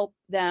will help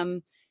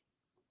them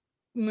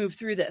move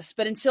through this.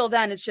 But until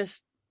then, it's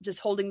just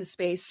holding the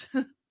space.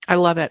 I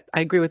love it.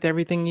 I agree with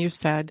everything you've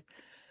said.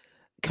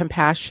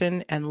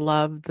 Compassion and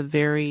love,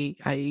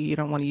 you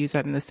don't want to use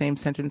that in the same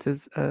sentence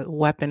as a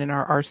weapon in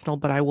our arsenal,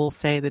 but I will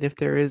say that if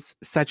there is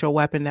such a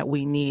weapon that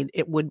we need,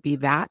 it would be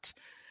that,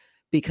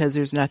 because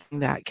there's nothing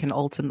that can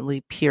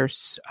ultimately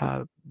pierce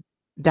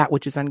that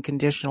which is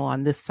unconditional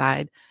on this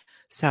side.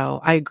 So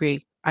I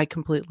agree. I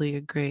completely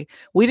agree.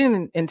 We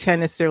didn't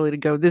intend necessarily to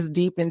go this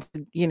deep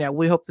into,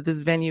 we hope that this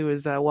venue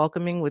is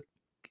welcoming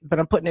but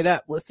I'm putting it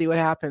up. Let's see what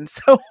happens.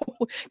 So,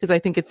 because I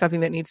think it's something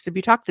that needs to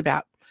be talked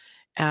about.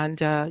 And,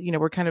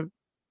 we're kind of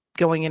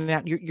going in and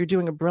out. You're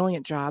doing a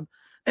brilliant job,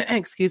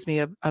 excuse me,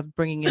 of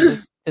bringing in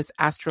this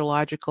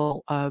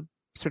astrological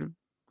sort of,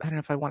 I don't know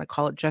if I want to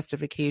call it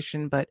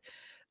justification, but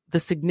the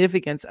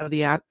significance of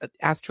the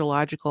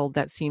astrological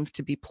that seems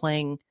to be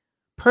playing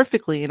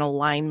perfectly in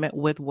alignment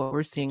with what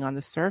we're seeing on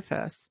the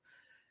surface.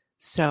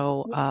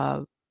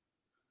 So,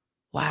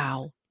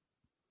 wow.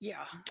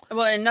 Yeah.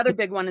 Well, another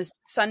big one is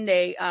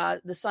Sunday.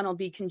 The sun will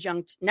be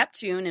conjunct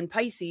Neptune in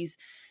Pisces.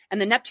 And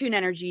the Neptune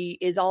energy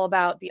is all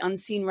about the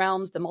unseen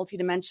realms, the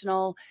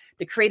multidimensional,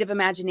 the creative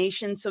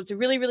imagination. So it's a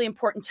really, really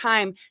important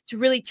time to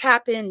really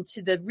tap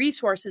into the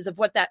resources of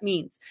what that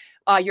means.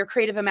 Your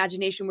creative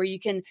imagination, where you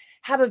can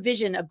have a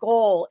vision, a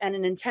goal, and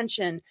an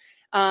intention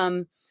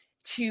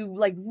to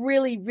like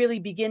really,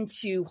 really begin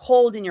to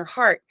hold in your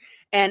heart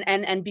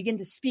and begin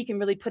to speak and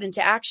really put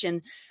into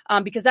action.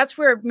 Because that's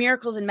where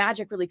miracles and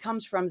magic really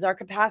comes from, is our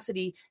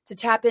capacity to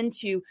tap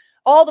into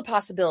all the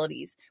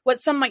possibilities,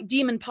 what some might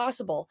deem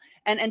impossible,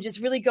 and just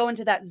really go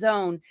into that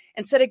zone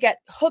instead of get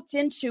hooked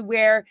into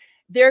where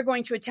they're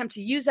going to attempt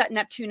to use that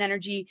Neptune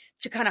energy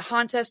to kind of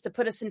haunt us, to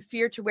put us in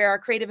fear, to where our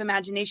creative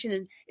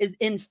imagination is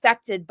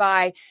infected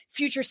by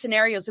future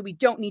scenarios that we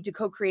don't need to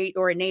co-create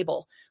or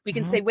enable. We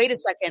can say, wait a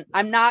second,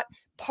 I'm not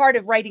part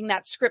of writing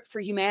that script for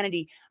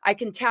humanity. I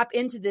can tap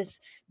into this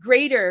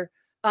greater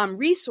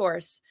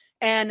resource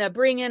and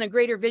bring in a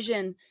greater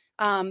vision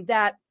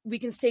that we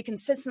can stay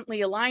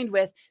consistently aligned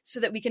with, so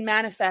that we can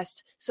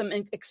manifest some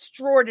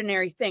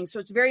extraordinary things. So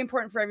it's very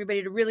important for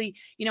everybody to really,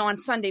 on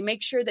Sunday,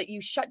 make sure that you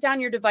shut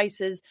down your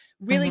devices,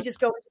 really just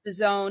go into the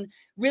zone,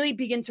 really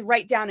begin to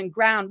write down and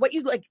ground what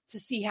you'd like to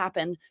see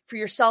happen for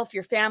yourself,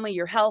 your family,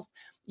 your health,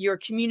 your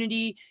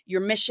community, your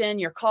mission,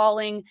 your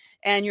calling,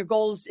 and your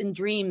goals and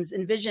dreams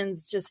and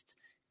visions. Just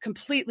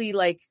completely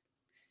like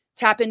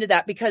tap into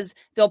that, because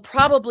they'll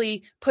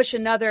probably push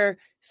another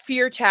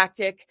fear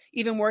tactic,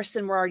 even worse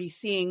than we're already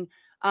seeing,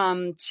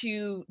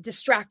 to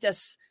distract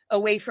us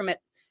away from it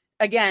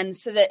again,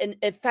 so that it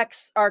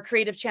affects our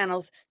creative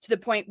channels to the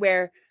point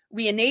where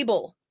we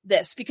enable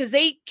this, because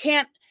they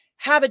can't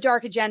have a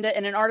dark agenda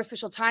and an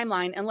artificial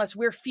timeline unless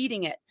we're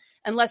feeding it,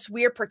 unless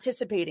we're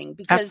participating,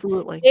 because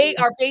Absolutely. They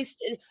are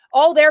based,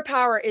 all their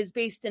power is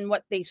based in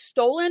what they've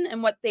stolen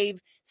and what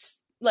they've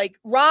like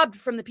robbed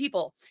from the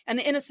people and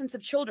the innocence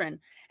of children.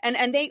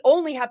 And they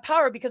only have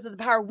power because of the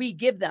power we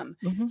give them.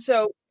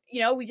 So,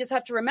 we just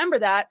have to remember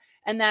that,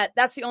 and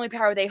that's the only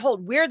power they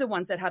hold. We're the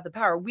ones that have the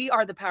power. We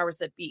are the powers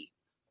that be.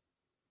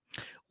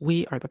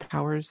 We are the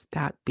powers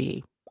that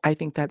be. I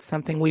think that's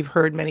something we've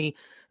heard many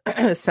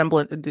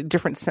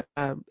different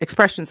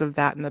expressions of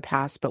that in the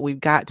past, but we've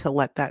got to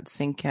let that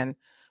sink in.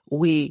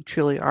 We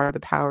truly are the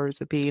powers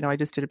that be. I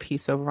just did a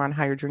piece over on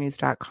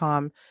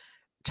higherjourneys.com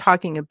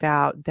talking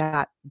about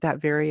that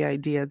very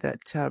idea that,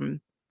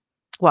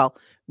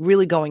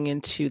 really going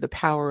into the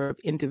power of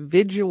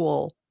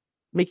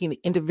making the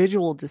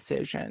individual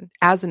decision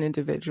as an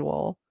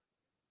individual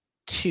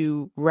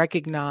to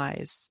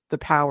recognize the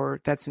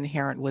power that's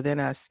inherent within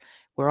us.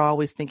 We're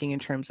always thinking in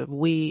terms of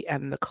we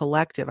and the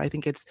collective. I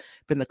think it's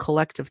been the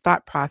collective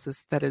thought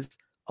process that has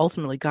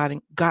ultimately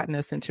gotten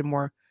us into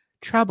more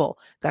trouble.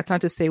 That's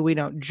not to say we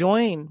don't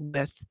join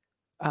with,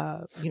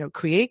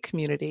 create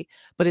community,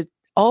 but it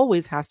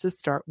always has to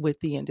start with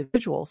the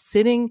individual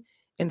sitting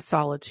in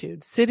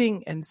solitude,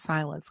 sitting in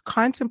silence,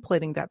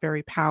 contemplating that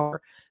very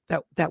power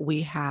that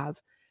we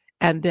have,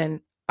 and then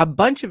a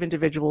bunch of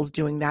individuals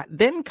doing that,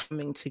 then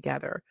coming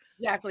together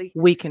Exactly.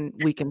 we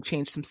can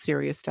change some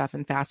serious stuff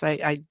and fast.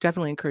 I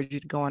definitely encourage you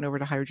to go on over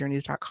to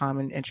higherjourneys.com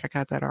and check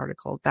out that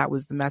article. That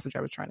was the message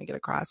I was trying to get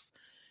across.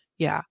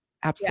 Yeah,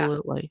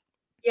 absolutely.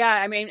 Yeah,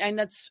 I mean, and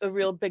that's a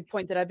real big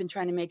point that I've been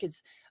trying to make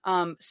is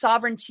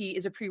sovereignty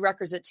is a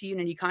prerequisite to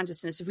unity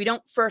consciousness. If we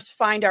don't first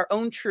find our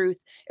own truth,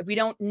 if we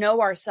don't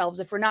know ourselves,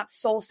 if we're not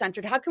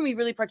soul-centered, how can we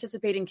really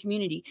participate in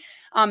community?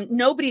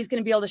 Nobody's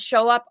going to be able to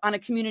show up on a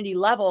community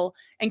level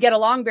and get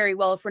along very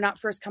well if we're not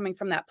first coming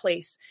from that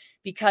place.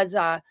 Because,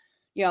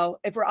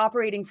 if we're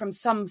operating from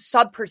some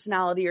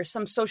sub-personality or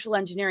some social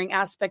engineering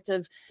aspect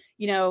of,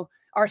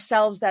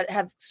 ourselves that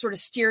have sort of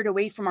steered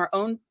away from our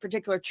own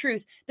particular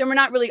truth, then we're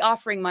not really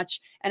offering much.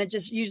 And it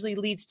just usually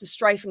leads to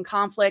strife and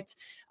conflict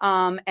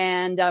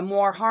and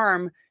more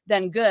harm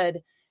than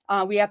good.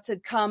 We have to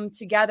come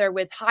together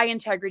with high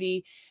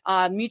integrity,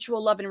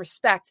 mutual love and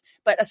respect,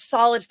 but a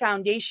solid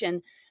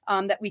foundation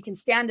that we can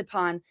stand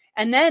upon.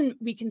 And then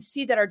we can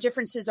see that our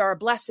differences are a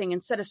blessing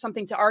instead of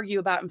something to argue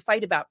about and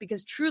fight about,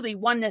 because truly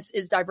oneness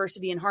is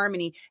diversity and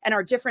harmony. And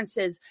our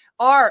differences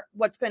are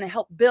what's going to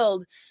help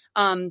build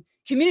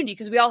community,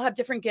 because we all have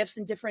different gifts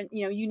and different,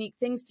 unique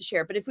things to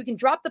share. But if we can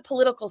drop the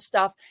political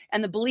stuff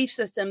and the belief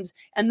systems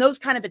and those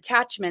kind of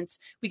attachments,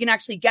 we can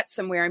actually get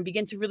somewhere and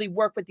begin to really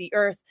work with the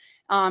earth,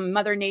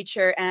 Mother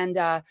Nature,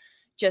 and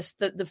just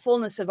the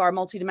fullness of our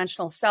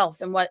multidimensional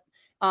self and what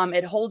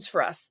it holds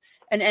for us.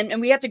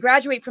 And we have to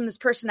graduate from this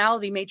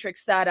personality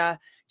matrix that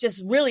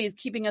just really is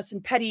keeping us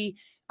in petty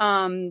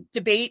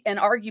debate and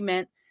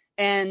argument.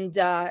 And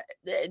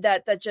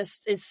that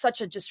just is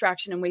such a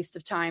distraction and waste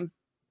of time.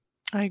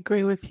 I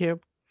agree with you.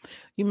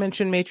 You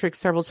mentioned matrix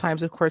several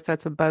times. Of course,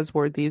 that's a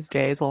buzzword these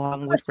days,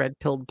 along with red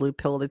pilled, blue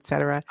pilled,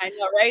 etc. I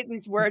know, right?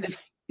 These words.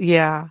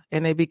 Yeah.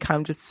 And they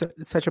become just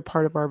such a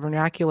part of our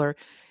vernacular.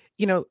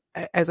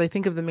 As I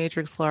think of the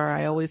Matrix, Laura,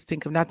 I always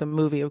think of not the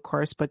movie, of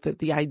course, but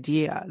the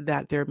idea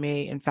that there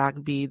may, in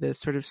fact, be this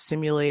sort of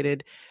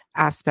simulated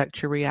aspect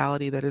to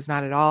reality that is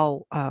not at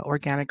all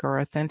organic or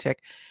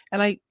authentic.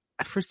 And I,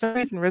 for some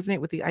reason, resonate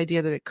with the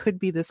idea that it could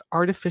be this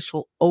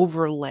artificial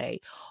overlay,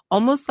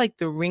 almost like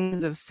the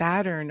rings of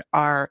Saturn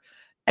are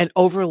an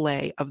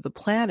overlay of the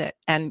planet.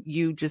 And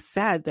you just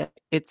said that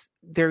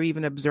they're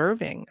even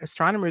observing,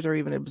 astronomers are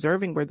even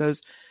observing where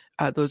those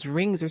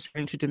rings are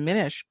starting to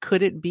diminish.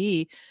 Could it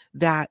be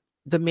that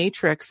the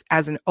matrix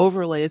as an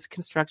overlay is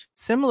constructed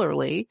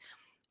similarly,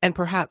 and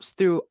perhaps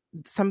through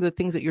some of the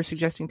things that you're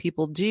suggesting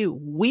people do,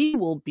 we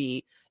will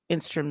be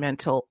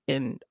instrumental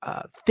in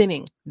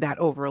thinning that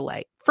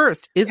overlay?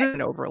 First, is it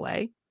an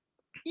overlay?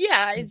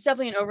 Yeah, it's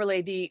definitely an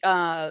overlay.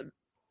 The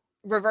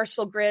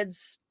reversal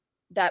grids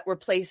that were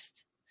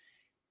placed,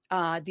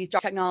 these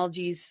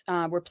technologies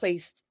were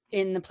placed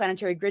in the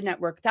planetary grid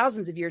network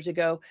thousands of years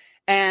ago,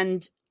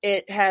 and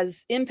it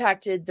has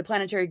impacted the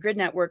planetary grid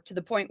network to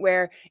the point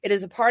where it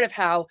is a part of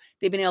how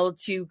they've been able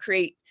to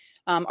create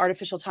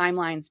artificial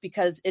timelines,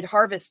 because it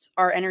harvests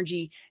our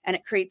energy and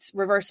it creates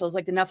reversals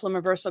like the Nephilim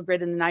reversal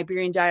grid and the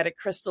Nibirian Diodic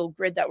crystal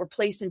grid that were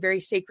placed in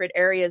very sacred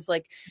areas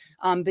like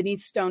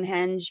beneath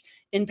Stonehenge,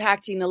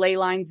 impacting the ley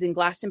lines in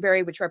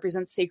Glastonbury, which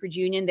represents sacred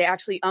union. They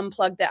actually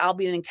unplugged the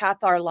Albion and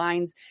Cathar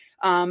lines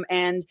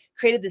and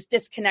created this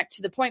disconnect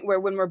to the point where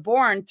when we're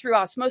born through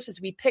osmosis,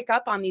 we pick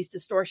up on these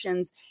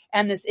distortions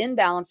and this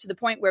imbalance to the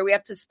point where we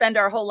have to spend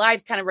our whole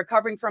lives kind of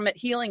recovering from it,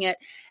 healing it,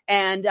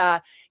 and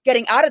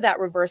getting out of that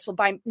reversal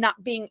by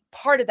not being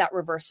part of that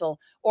reversal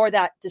or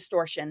that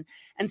distortion.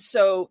 And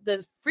so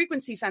the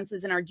frequency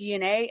fences in our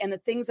DNA and the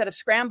things that have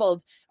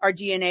scrambled our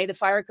DNA, the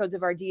fire codes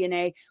of our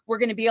DNA, we're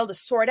going to be able to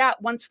sort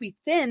out once we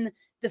thin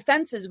the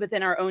fences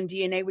within our own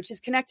DNA, which is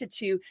connected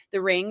to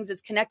the rings.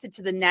 It's connected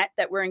to the net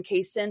that we're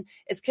encased in.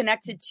 It's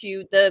connected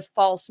to the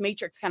false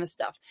matrix kind of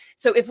stuff.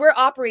 So if we're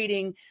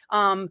operating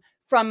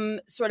from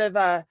sort of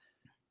a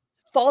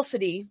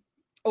falsity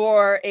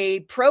or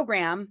a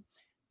program,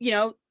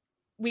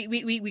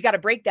 we got to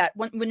break that.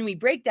 When we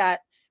break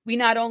that, we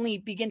not only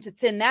begin to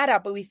thin that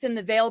out, but we thin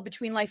the veil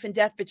between life and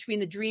death, between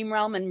the dream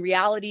realm and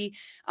reality.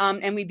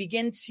 And we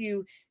begin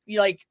to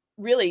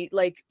really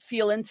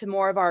feel into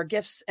more of our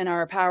gifts and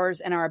our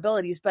powers and our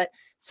abilities. But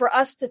for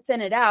us to thin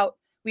it out,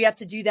 we have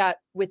to do that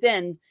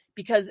within,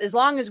 because as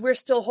long as we're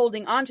still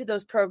holding on to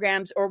those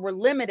programs, or we're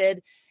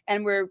limited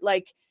and we're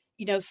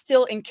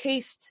still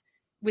encased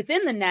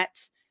within the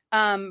net,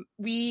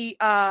 we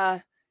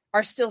are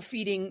still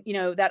feeding,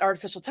 that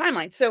artificial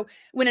timeline. So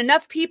when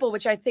enough people,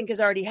 which I think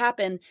has already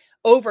happened,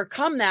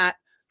 overcome that,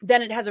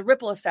 then it has a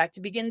ripple effect.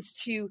 It begins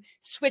to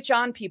switch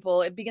on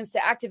people. It begins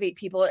to activate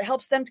people. It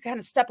helps them to kind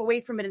of step away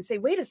from it and say,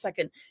 wait a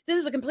second, this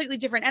is a completely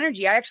different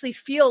energy. I actually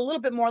feel a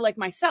little bit more like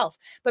myself.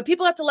 But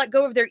people have to let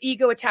go of their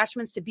ego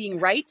attachments to being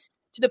right,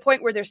 to the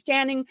point where they're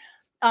standing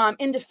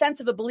in defense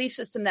of a belief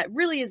system that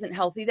really isn't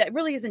healthy, that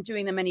really isn't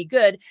doing them any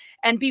good,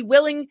 and be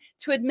willing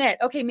to admit,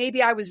 okay,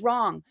 maybe I was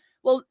wrong.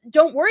 Well,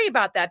 don't worry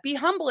about that. Be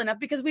humble enough,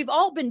 because we've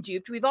all been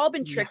duped. We've all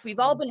been tricked. Yes. We've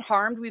all been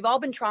harmed. We've all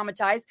been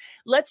traumatized.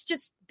 Let's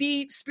just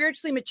be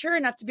spiritually mature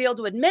enough to be able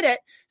to admit it,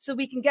 so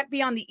we can get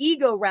beyond the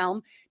ego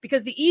realm,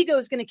 because the ego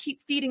is going to keep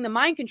feeding the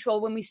mind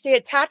control when we stay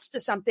attached to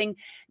something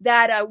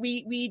that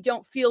we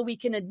don't feel we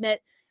can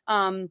admit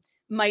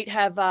might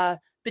have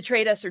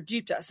betrayed us or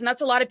duped us. And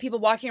that's a lot of people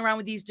walking around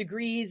with these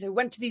degrees, or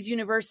went to these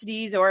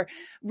universities, or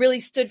really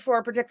stood for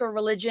a particular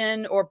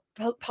religion or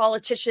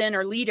politician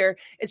or leader.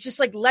 It's just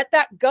like, let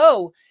that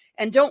go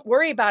and don't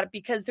worry about it,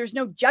 because there's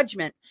no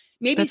judgment.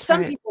 Maybe That's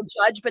some right. people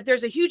judge, but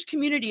there's a huge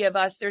community of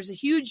us. There's a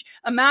huge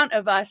amount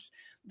of us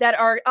that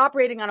are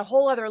operating on a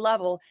whole other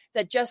level,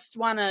 that just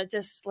want to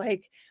just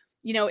like,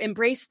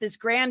 embrace this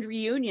grand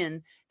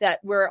reunion that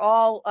we're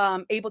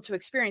all able to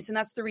experience. And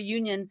that's the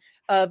reunion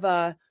of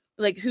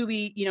like who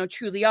we,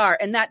 truly are.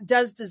 And that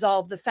does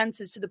dissolve the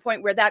fences to the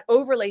point where that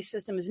overlay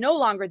system is no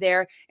longer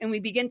there. And we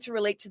begin to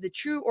relate to the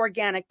true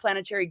organic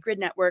planetary grid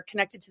network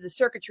connected to the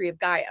circuitry of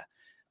Gaia,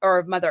 or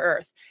of Mother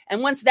Earth.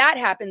 And once that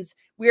happens,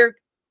 we're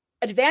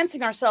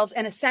advancing ourselves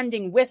and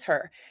ascending with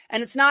her.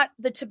 And it's not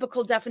the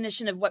typical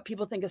definition of what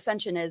people think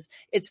ascension is.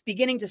 It's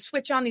beginning to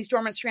switch on these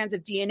dormant strands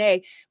of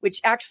DNA, which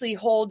actually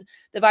hold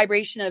the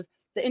vibration of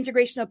the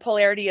integration of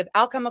polarity of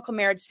alchemical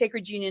marriage,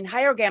 sacred union,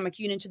 hierogamic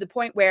union, to the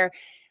point where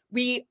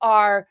we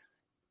are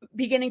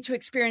beginning to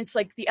experience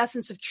like the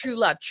essence of true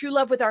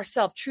love with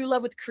ourselves, true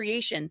love with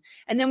creation.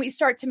 And then we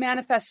start to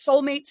manifest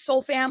soulmates,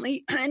 soul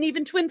family, and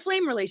even twin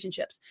flame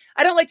relationships.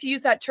 I don't like to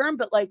use that term,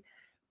 but like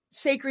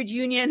sacred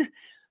union,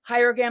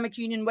 hierogamic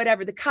union,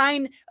 whatever, the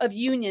kind of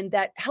union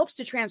that helps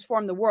to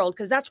transform the world,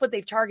 because that's what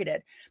they've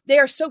targeted. They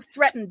are so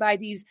threatened by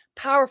these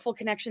powerful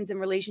connections and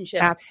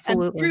relationships.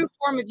 Absolutely. And the true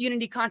form of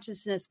unity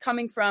consciousness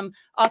coming from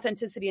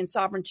authenticity and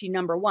sovereignty,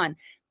 number one.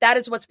 That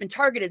is what's been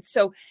targeted.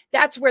 So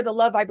that's where the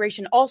love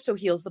vibration also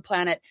heals the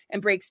planet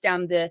and breaks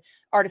down the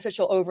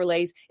artificial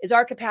overlays, is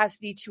our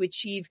capacity to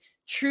achieve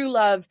true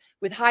love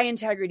with high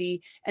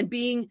integrity and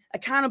being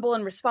accountable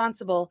and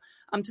responsible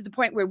to the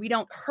point where we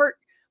don't hurt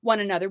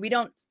one another. We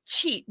don't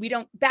cheat. We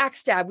don't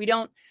backstab. We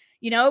don't,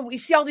 we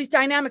see all these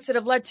dynamics that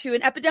have led to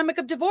an epidemic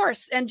of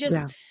divorce, and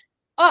just,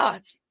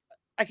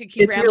 I could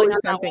keep rambling really on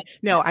something.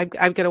 that. No,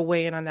 I've got to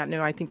weigh in on that.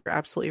 No, I think you're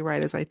absolutely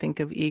right. As I think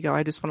of ego,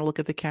 I just want to look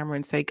at the camera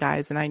and say,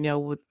 guys, and I know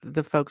with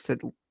the folks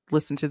that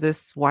listen to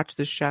this, watch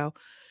this show,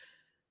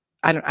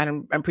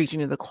 I'm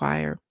preaching to the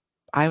choir.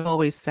 I've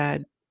always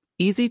said,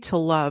 easy to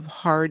love,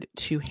 hard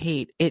to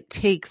hate. It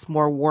takes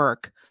more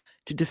work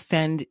to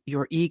defend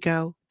your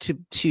ego,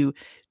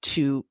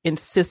 to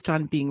insist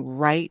on being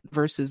right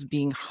versus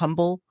being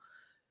humble.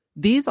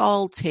 These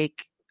all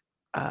take,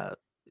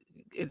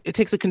 it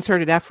takes a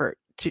concerted effort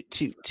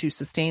to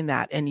sustain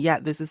that. And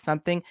yet this is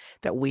something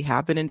that we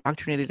have been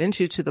indoctrinated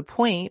into, to the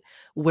point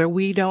where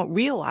we don't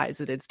realize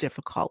that it's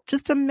difficult.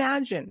 Just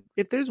imagine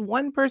if there's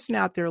one person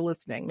out there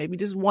listening, maybe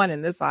just one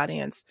in this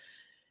audience,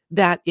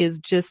 that is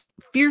just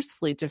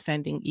fiercely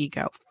defending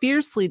ego,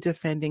 fiercely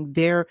defending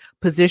their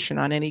position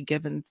on any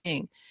given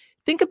thing.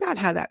 Think about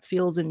how that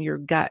feels in your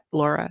gut,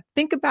 Laura.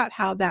 Think about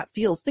how that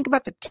feels. Think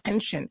about the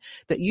tension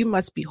that you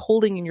must be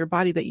holding in your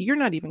body that you're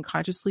not even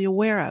consciously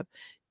aware of.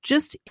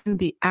 Just in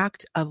the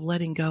act of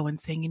letting go and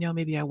saying,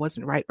 maybe I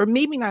wasn't right, or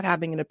maybe not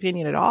having an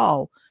opinion at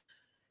all.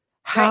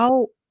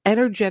 How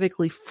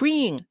energetically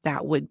freeing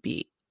that would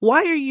be.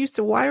 Why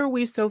are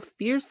we so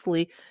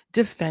fiercely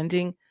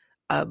defending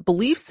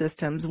belief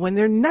systems when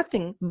they're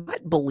nothing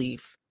but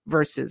belief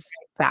versus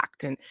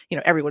fact? And,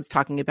 everyone's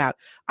talking about,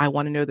 I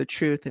want to know the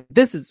truth, and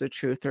this is the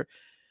truth, or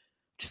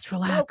just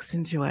relax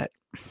into it.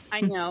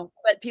 I know,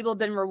 but people have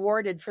been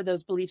rewarded for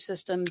those belief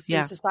systems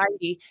in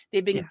society.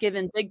 They've been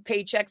given big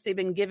paychecks. They've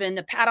been given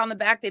a pat on the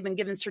back. They've been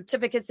given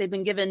certificates. They've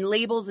been given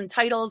labels and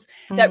titles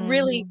that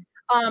really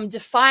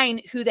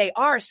define who they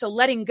are. So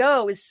letting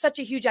go is such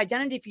a huge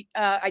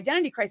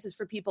identity crisis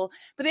for people,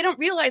 but they don't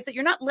realize that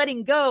you're not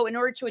letting go in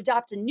order to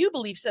adopt a new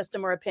belief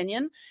system or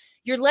opinion.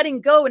 You're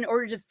letting go in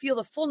order to feel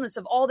the fullness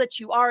of all that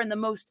you are in the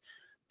most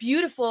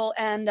beautiful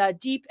and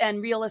deep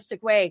and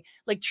realistic way,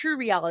 like true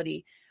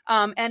reality.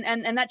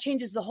 And that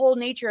changes the whole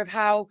nature of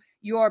how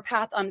your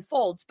path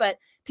unfolds. But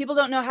people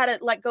don't know how to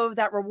let go of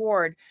that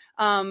reward,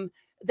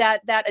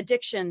 that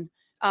addiction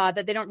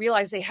that they don't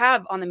realize they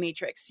have on the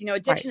matrix.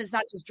 Addiction is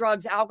not just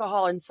drugs,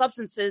 alcohol, and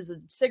substances,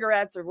 and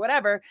cigarettes or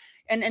whatever.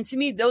 And to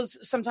me, those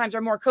sometimes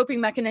are more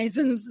coping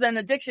mechanisms than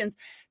addictions.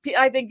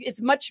 I think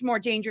it's much more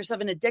dangerous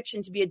of an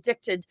addiction to be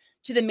addicted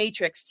to the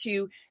matrix,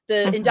 to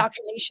the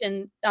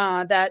indoctrination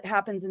that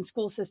happens in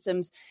school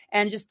systems,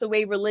 and just the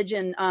way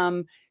religion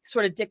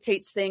sort of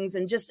dictates things,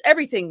 and just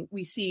everything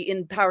we see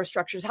in power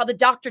structures, how the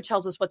doctor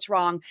tells us what's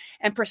wrong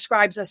and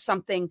prescribes us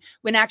something,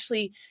 when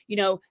actually,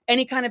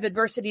 any kind of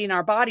adversity in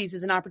our bodies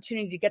is an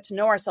opportunity to get to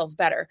know ourselves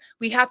better.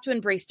 We have to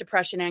embrace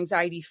depression,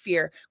 anxiety,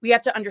 fear. We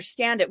have to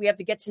understand it. We have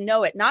to get to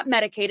know it, not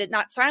medicate it,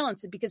 not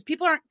silence it, because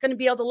people aren't going to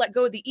be able to let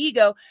go of the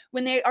ego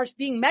when they are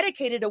being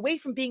medicated away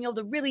from being able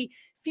to really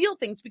feel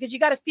things, because you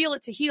got to feel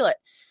it to heal it.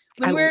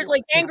 When we're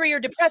like angry or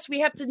depressed,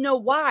 we have to know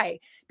why,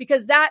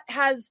 because that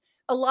has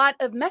a lot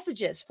of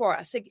messages for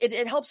us.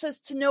 It helps us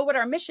to know what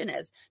our mission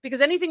is,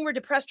 because anything we're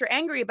depressed or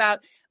angry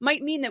about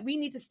might mean that we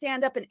need to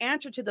stand up and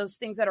answer to those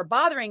things that are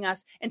bothering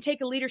us and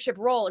take a leadership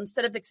role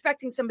instead of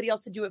expecting somebody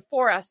else to do it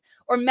for us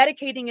or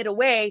medicating it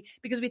away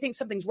because we think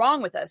something's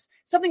wrong with us.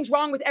 Something's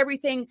wrong with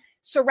everything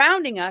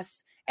surrounding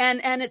us.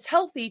 And it's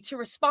healthy to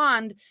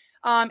respond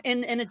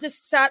in a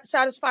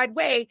dissatisfied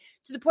way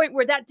to the point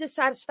where that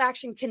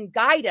dissatisfaction can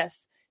guide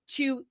us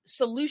to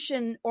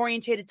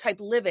solution-oriented type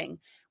living,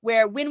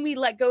 where when we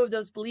let go of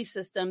those belief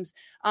systems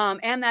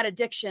and that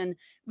addiction,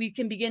 we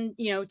can begin,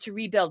 to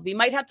rebuild. We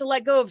might have to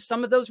let go of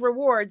some of those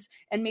rewards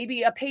and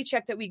maybe a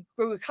paycheck that we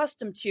grew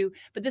accustomed to,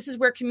 but this is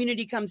where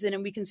community comes in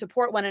and we can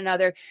support one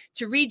another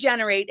to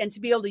regenerate and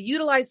to be able to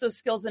utilize those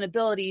skills and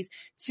abilities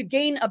to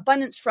gain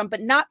abundance from,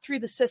 but not through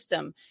the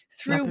system,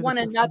 through one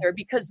another,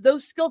 because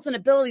those skills and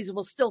abilities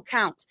will still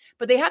count,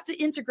 but they have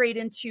to integrate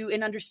into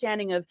an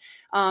understanding of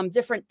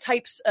different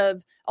types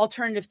of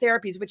alternative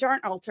therapies, which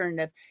aren't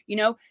alternative.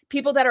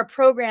 People that are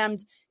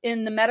programmed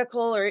in the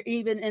medical or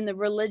even in the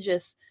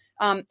religious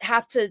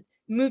have to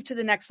move to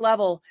the next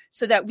level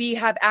so that we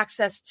have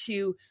access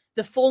to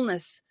the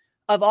fullness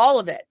of all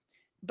of it,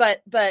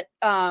 but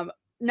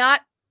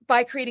not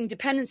by creating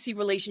dependency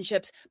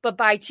relationships, but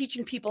by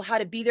teaching people how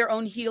to be their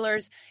own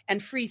healers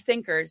and free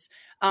thinkers.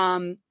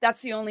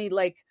 That's the only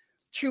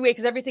true way,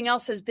 because everything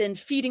else has been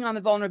feeding on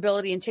the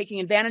vulnerability and taking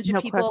advantage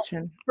of people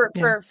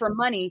for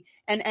money.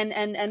 And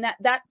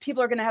that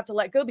people are going to have to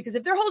let go, because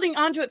if they're holding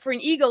onto it for an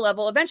ego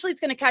level, eventually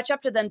it's going to catch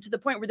up to them to the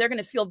point where they're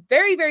going to feel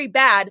very, very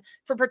bad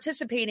for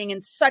participating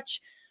in such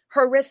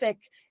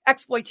horrific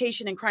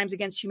exploitation and crimes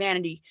against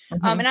humanity.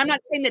 And I'm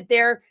not saying that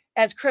they're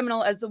as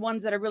criminal as the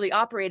ones that are really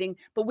operating,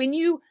 but when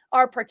you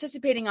are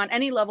participating on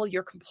any level,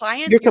 you're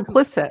compliant, you're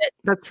complicit.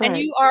 That's right. And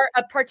you are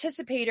a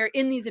participator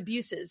in these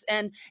abuses.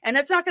 And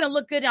that's not going to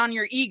look good on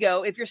your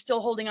ego if you're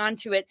still holding on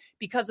to it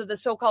because of the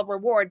so-called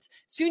rewards.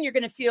 Soon you're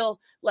going to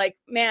feel like,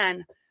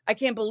 man, I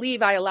can't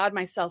believe I allowed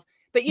myself.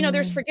 But,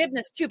 there's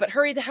forgiveness too, but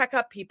hurry the heck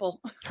up,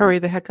 people. Hurry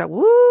the heck up.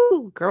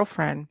 Woo,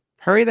 girlfriend.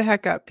 Hurry the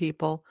heck up,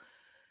 people.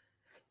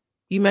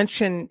 You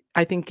mentioned,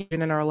 I think,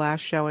 even in our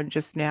last show and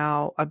just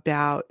now,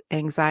 about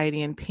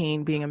anxiety and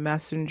pain being a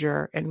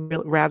messenger, and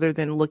rather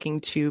than looking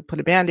to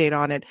put a Band-Aid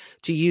on it,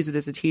 to use it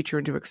as a teacher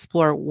and to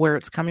explore where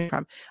it's coming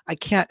from. I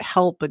can't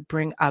help but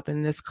bring up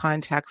in this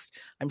context,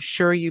 I'm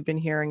sure you've been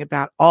hearing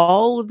about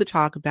all of the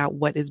talk about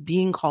what is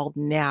being called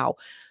now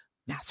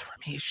mass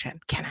formation.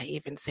 Can I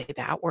even say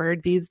that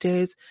word these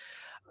days?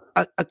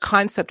 A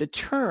concept, a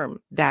term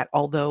that,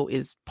 although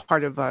is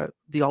part of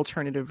the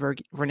alternative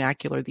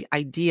vernacular, the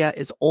idea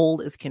is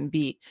old as can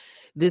be.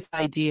 This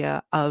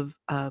idea of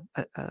a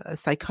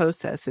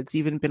psychosis, it's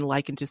even been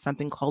likened to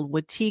something called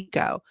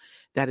Wetiko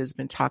that has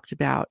been talked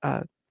about,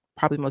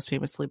 probably most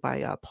famously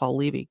by Paul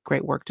Levy.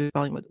 Great work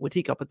developing with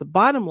Wetiko. But the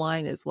bottom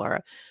line is,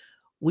 Laura,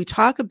 we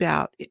talk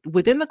about it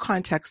within the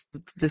context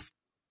of this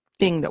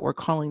thing that we're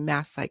calling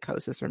mass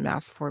psychosis or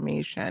mass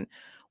formation.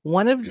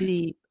 One of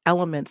the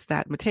elements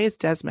that Matthias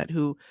Desmet,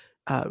 who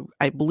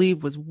I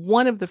believe was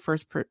one of the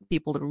first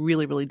people to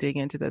really, really dig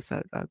into this,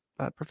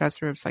 a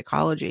professor of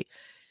psychology,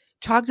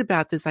 talked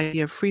about this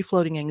idea of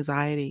free-floating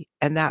anxiety,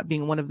 and that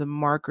being one of the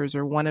markers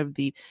or one of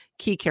the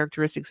key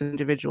characteristics of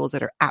individuals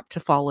that are apt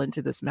to fall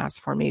into this mass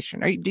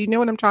formation. Do you know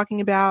what I'm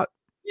talking about?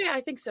 Yeah,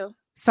 I think so.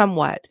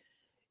 Somewhat.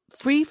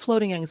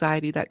 Free-floating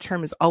anxiety, that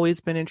term has always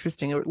been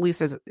interesting, or at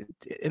least as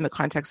in the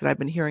context that I've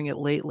been hearing it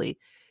lately.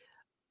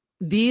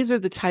 These are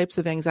the types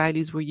of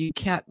anxieties where you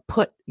can't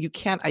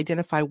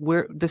identify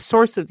where the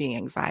source of the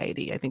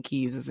anxiety. I think he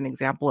uses an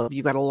example of,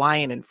 you got a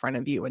lion in front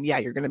of you and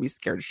you're going to be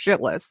scared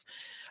shitless.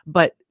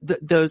 But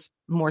those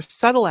more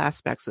subtle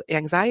aspects,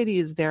 anxiety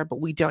is there,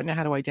 but we don't know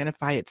how to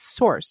identify its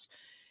source.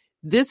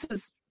 This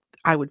is,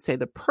 I would say,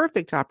 the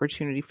perfect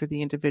opportunity for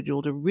the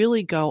individual to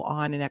really go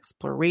on an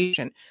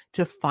exploration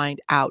to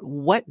find out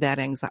what that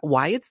anxiety,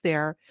 why it's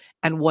there,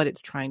 and what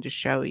it's trying to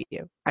show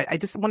you. I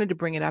just wanted to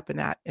bring it up in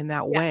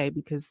that way,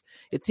 because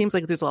it seems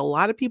like there's a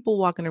lot of people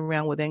walking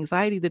around with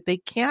anxiety that they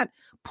can't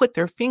put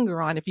their finger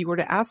on if you were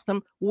to ask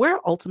them where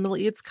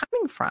ultimately it's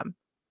coming from.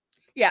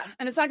 Yeah,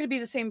 and it's not going to be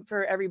the same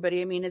for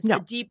everybody. I mean, it's a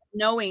deep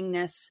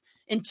knowingness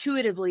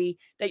intuitively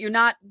that you're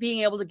not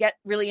being able to get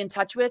really in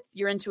touch with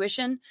your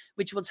intuition,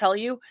 which will tell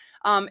you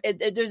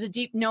there's a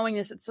deep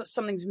knowingness that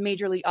something's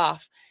majorly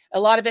off. A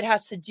lot of it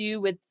has to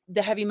do with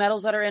the heavy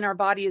metals that are in our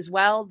body as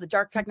well, the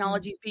dark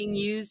technologies being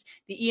used,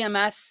 the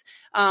EMFs,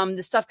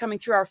 the stuff coming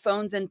through our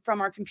phones and from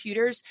our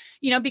computers,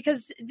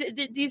 because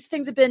these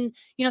things have been,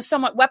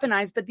 somewhat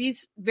weaponized, but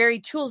these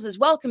very tools as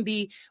well can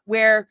be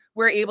where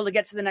we're able to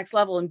get to the next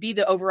level and be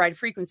the override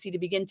frequency to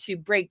begin to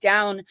break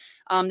down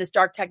this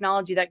dark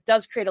technology that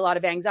does create a lot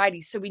of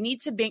anxiety. So we need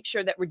to make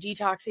sure that we're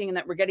detoxing and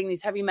that we're getting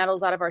these heavy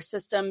metals out of our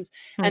systems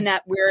and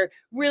that we're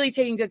really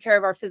taking good care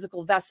of our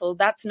physical vessel.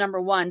 That's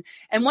number one.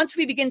 And once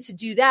we begin to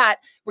do that,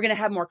 we're going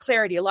to have more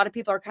clarity. A lot of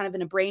people are kind of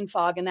in a brain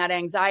fog and that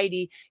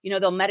anxiety,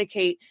 they'll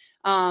medicate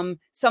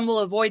Some will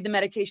avoid the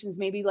medications,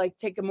 maybe like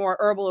take a more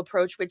herbal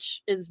approach,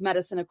 which is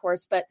medicine, of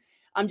course, but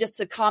just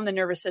to calm the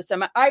nervous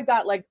system. I've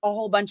got like a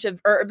whole bunch of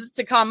herbs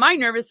to calm my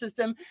nervous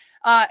system,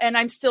 and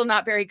I'm still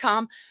not very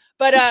calm.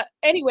 But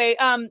anyway,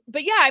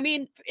 but yeah, I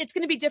mean, it's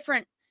going to be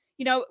different.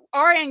 You know,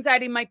 our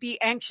anxiety might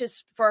be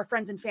anxious for our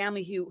friends and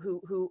family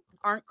who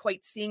aren't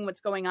quite seeing what's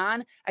going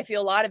on. I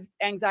feel a lot of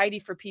anxiety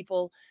for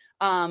people.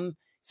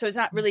 So it's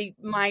not really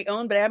my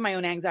own, but I have my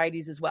own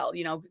anxieties as well,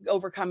 you know,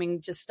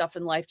 overcoming just stuff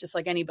in life, just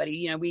like anybody.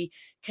 You know, we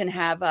can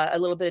have a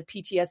little bit of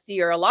PTSD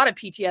or a lot of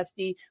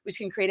PTSD, which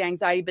can create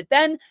anxiety. But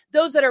then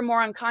those that are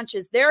more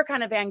unconscious, their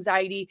kind of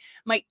anxiety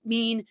might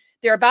mean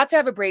they're about to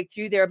have a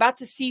breakthrough. They're about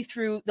to see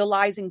through the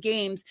lies and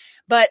games,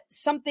 but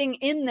something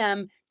in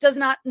them does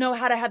not know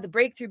how to have the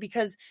breakthrough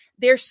because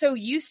they're so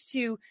used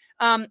to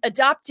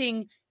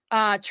adopting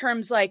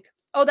terms like,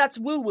 oh, that's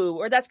woo-woo,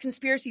 or that's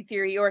conspiracy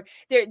theory, or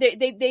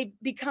they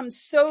become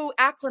so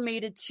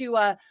acclimated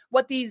to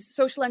what these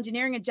social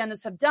engineering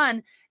agendas have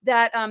done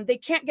that they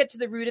can't get to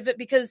the root of it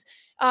because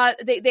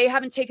they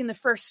haven't taken the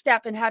first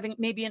step in having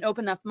maybe an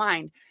open enough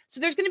mind. So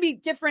there's going to be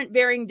different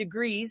varying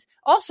degrees.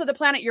 Also, the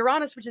planet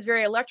Uranus, which is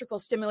very electrical,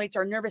 stimulates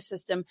our nervous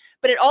system,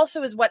 but it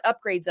also is what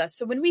upgrades us.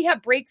 So when we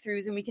have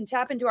breakthroughs and we can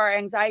tap into our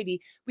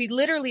anxiety, we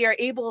literally are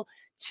able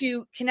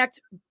to connect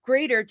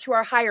greater to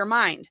our higher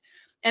mind.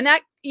 And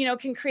that, you know,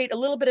 can create a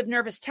little bit of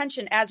nervous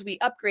tension as we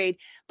upgrade,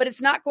 but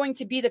it's not going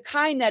to be the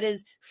kind that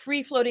is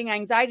free floating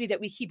anxiety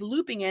that we keep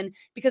looping in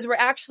because we're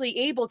actually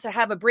able to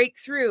have a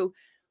breakthrough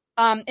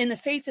in the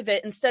face of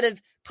it instead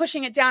of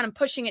pushing it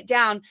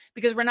down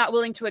because we're not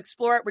willing to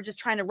explore it. We're just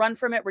trying to run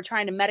from it. We're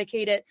trying to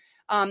medicate it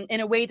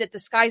in a way that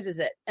disguises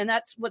it. And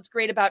that's what's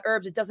great about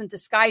herbs. It doesn't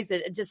disguise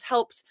it. It just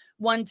helps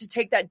one to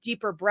take that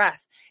deeper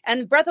breath.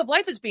 And the breath of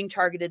life is being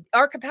targeted.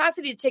 Our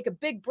capacity to take a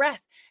big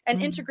breath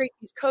and integrate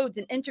these codes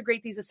and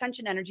integrate these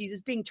ascension energies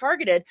is being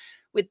targeted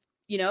with,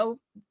 you know,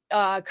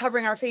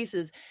 covering our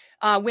faces.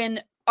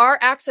 When our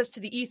access to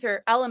the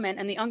ether element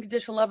and the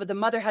unconditional love of the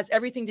mother has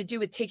everything to do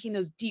with taking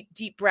those deep,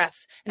 deep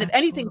breaths. And if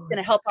anything's going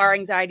to help our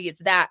anxiety, it's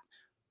that.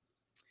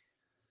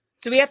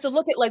 So we have to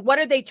look at, like, what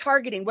are they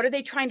targeting? What are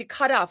they trying to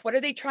cut off? What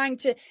are they trying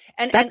to,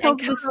 and tells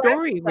the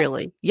story,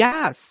 really.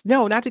 Yes.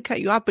 No, not to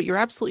cut you off, but you're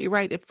absolutely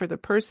right. If for the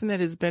person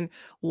that has been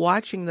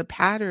watching the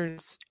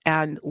patterns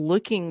and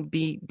looking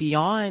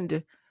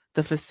beyond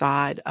the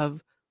facade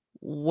of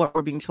what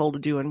we're being told to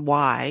do and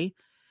why,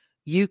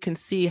 you can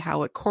see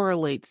how it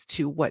correlates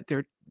to what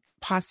they're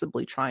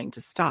possibly trying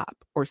to stop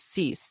or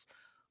cease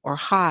or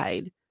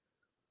hide.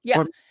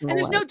 Yeah. And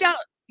there's no doubt.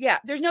 Yeah.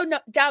 There's no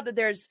doubt that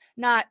there's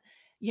not,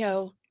 you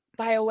know,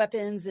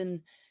 bioweapons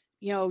and,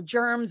 you know,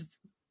 germs,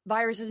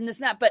 viruses and this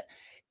and that. But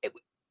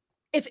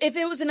if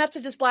it was enough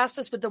to just blast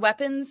us with the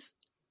weapons,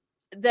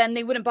 then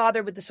they wouldn't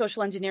bother with the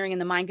social engineering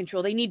and the mind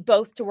control. They need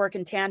both to work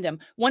in tandem.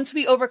 Once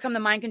we overcome the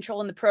mind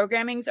control and the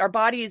programmings, our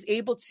body is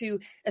able to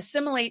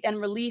assimilate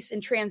and release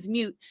and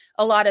transmute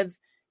a lot of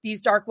these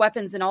dark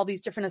weapons and all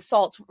these different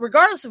assaults,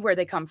 regardless of where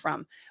they come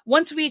from.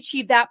 Once we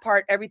achieve that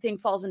part, everything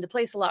falls into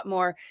place a lot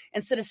more.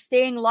 Instead of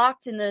staying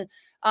locked in the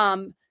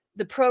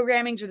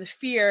programmings or the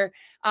fear,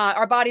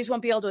 our bodies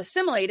won't be able to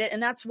assimilate it.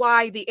 And that's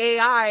why the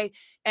AI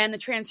and the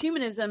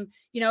transhumanism,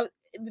 you know,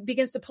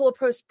 begins to pull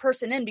a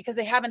person in because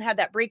they haven't had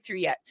that breakthrough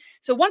yet.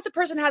 So once a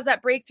person has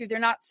that breakthrough, they're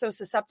not so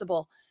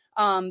susceptible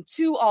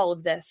to all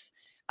of this.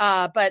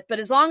 But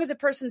as long as a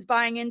person's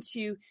buying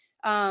into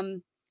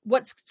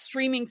what's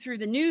streaming through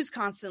the news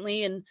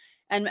constantly and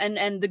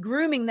the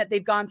grooming that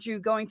they've gone through,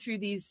 going through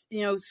these,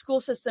 you know, school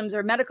systems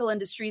or medical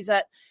industries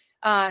that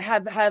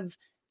have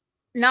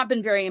not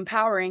been very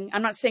empowering.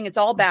 I'm not saying it's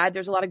all bad.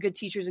 There's a lot of good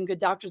teachers and good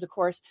doctors, of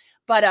course.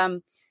 But,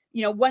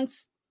 you know,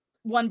 once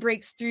one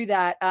breaks through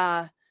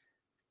that,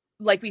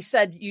 like we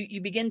said, you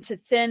begin to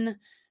thin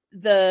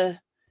the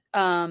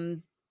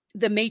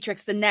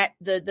matrix, the net,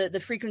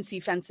 the frequency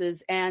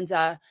fences, and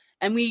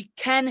we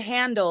can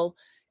handle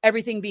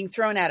everything being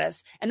thrown at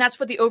us. And that's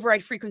what the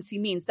override frequency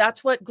means.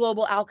 That's what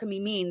global alchemy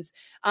means,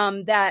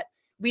 that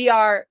we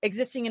are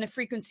existing in a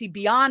frequency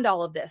beyond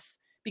all of this.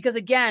 Because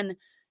again,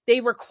 they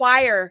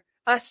require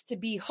us to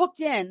be hooked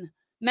in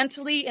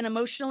mentally and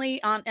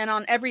emotionally on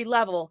every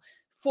level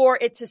for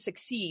it to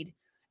succeed.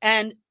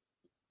 And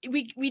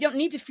we don't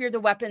need to fear the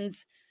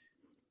weapons.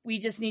 We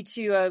just need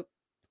to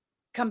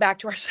come back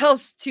to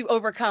ourselves to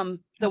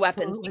overcome the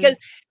weapons. Because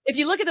if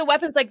you look at the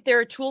weapons like they're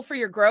a tool for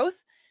your growth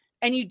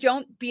and you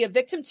don't be a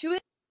victim to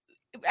it,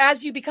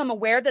 as you become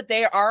aware that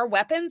they are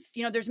weapons,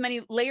 you know, there's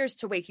many layers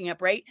to waking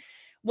up, right?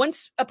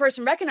 Once a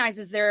person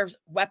recognizes there's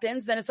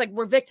weapons, then it's like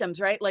we're victims,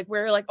 right? Like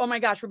we're like, oh my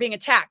gosh, we're being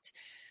attacked.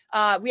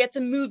 We have to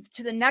move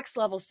to the next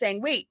level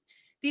saying, wait,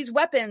 these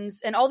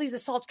weapons and all these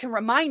assaults can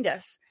remind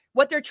us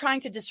what they're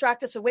trying to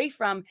distract us away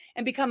from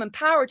and become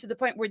empowered to the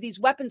point where these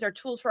weapons are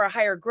tools for our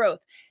higher growth.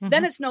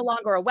 Then it's no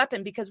longer a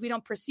weapon because we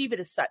don't perceive it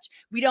as such.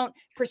 We don't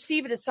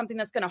perceive it as something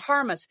that's going to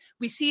harm us.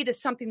 We see it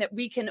as something that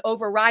we can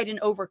override and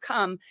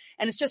overcome.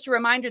 And it's just a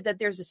reminder that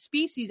there's a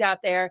species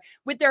out there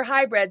with their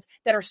hybrids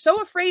that are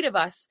so afraid of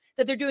us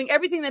that they're doing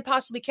everything they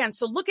possibly can.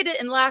 So look at it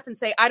and laugh and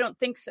say, I don't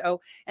think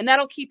so. And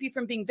that'll keep you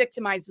from being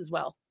victimized as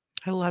well.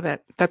 I love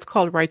it. That's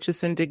called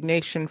righteous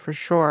indignation for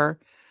sure.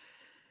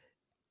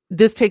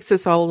 This takes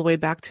us all the way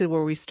back to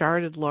where we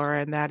started,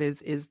 Laura, and that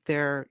is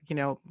there,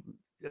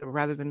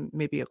 rather than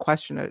maybe a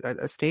question,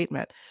 a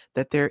statement,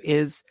 that there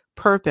is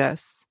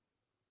purpose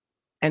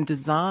and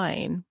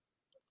design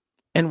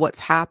in what's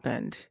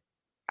happened.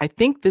 I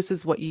think this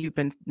is what you've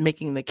been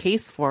making the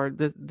case for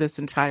this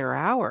entire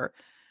hour.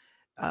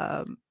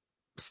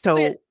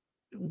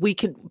 We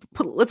can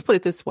let's put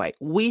it this way.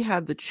 We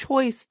have the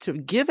choice to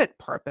give it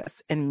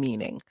purpose and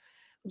meaning.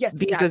 Yes,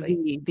 vis-a-vis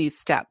exactly. these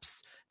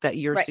steps that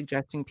you're Right.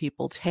 suggesting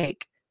people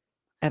take.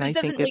 And It I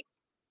think doesn't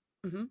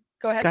it's,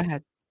 Go ahead. go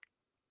ahead.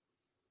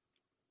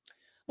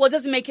 Well, it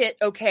doesn't make it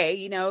okay,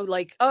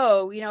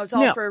 it's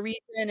all No. for a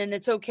reason, and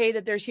it's okay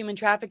that there's human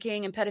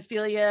trafficking and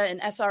pedophilia and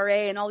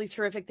SRA and all these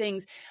horrific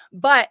things.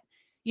 But,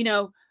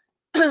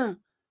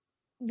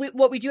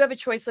 what we do have a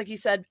choice, like you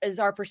said, is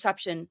our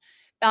perception.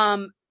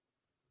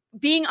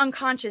 Being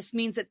unconscious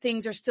means that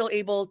things are still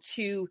able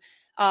to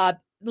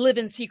live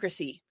in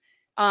secrecy,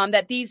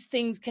 that these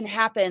things can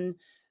happen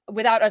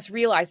without us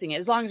realizing it,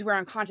 as long as we're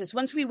unconscious.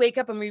 Once we wake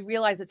up and we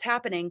realize it's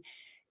happening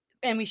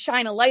and we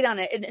shine a light on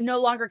it, it no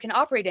longer can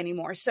operate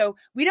anymore. So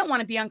we don't want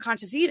to be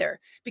unconscious either,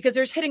 because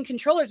there's hidden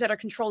controllers that are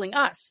controlling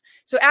us.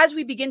 So as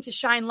we begin to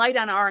shine light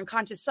on our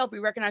unconscious self, we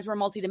recognize we're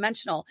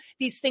multidimensional.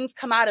 These things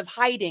come out of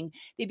hiding.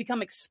 They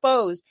become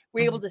exposed.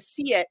 We're able to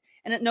see it,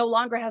 and it no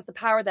longer has the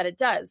power that it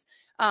does.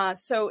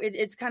 So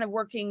it's kind of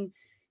working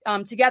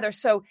together.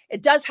 So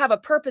it does have a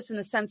purpose in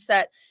the sense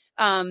that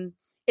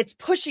it's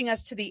pushing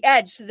us to the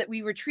edge so that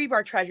we retrieve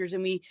our treasures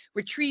and we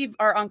retrieve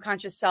our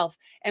unconscious self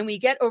and we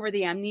get over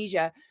the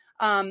amnesia.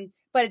 But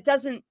it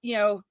doesn't,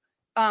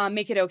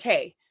 make it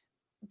okay.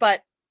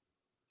 But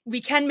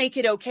we can make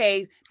it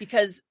okay,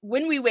 because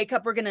when we wake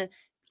up, we're going to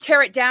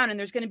tear it down, and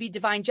there's going to be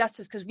divine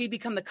justice, because we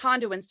become the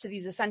conduits to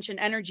these ascension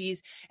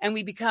energies, and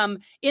we become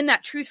in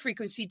that truth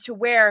frequency to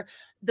where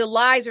the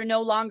lies are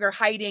no longer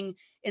hiding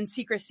in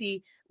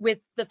secrecy with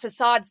the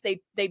facades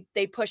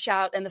they push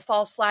out and the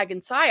false flag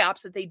and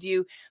psyops that they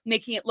do,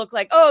 making it look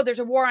like, oh, there's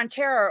a war on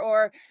terror,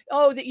 or,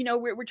 oh, that,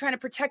 we're trying to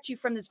protect you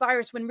from this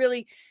virus, when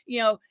really,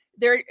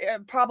 their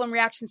problem,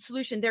 reaction,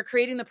 solution, they're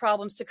creating the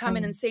problems to come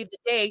in and save the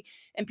day.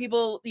 And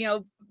people,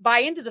 buy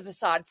into the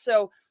facade.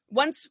 So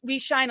once we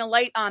shine a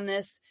light on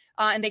this,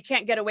 and they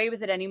can't get away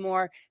with it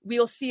anymore,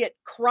 we'll see it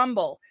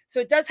crumble. So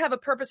it does have a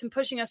purpose in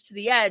pushing us to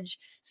the edge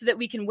so that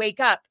we can wake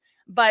up.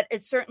 But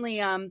it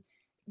certainly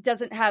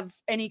doesn't have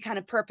any kind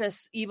of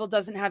purpose. Evil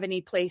doesn't have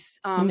any place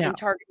in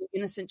targeting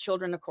innocent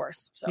children, of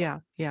course.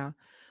 So. Yeah.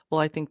 Well,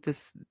 I think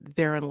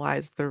therein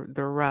lies the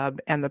rub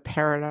and the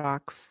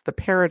paradox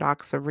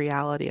of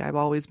reality. I've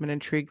always been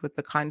intrigued with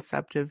the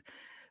concept of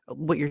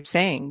what you're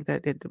saying,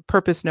 that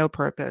purpose, no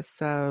purpose.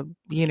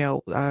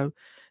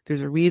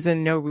 There's a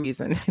reason, no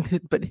reason,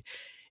 but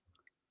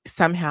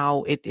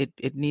somehow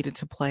it needed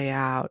to play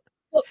out.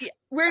 Well, yeah,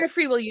 we're in a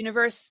free will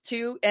universe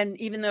too. And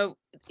even though,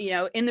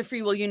 in the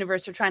free will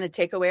universe, they're trying to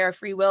take away our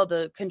free will,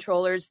 the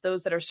controllers,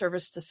 those that are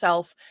service to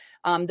self,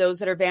 those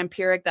that are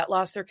vampiric, that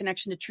lost their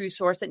connection to true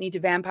source, that need to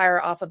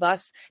vampire off of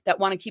us, that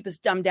want to keep us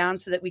dumbed down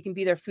so that we can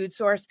be their food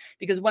source.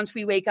 Because once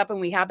we wake up and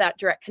we have that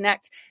direct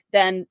connect,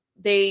 then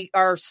they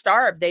are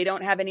starved. They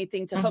don't have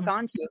anything to hook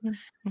onto.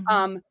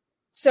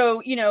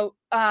 So,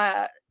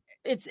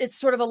 it's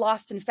sort of a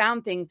lost and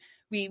found thing.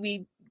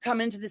 We come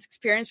into this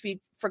experience, we've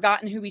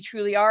forgotten who we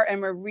truly are,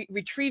 and we're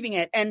retrieving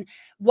it. And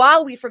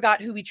while we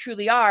forgot who we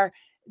truly are,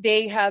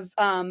 they have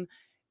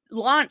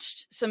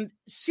launched some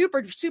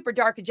super, super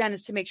dark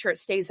agendas to make sure it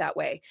stays that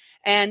way.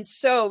 And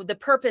so the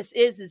purpose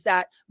is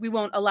that we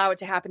won't allow it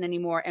to happen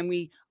anymore. And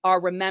we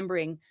are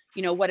remembering,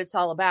 what it's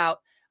all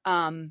about.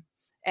 And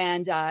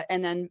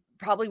then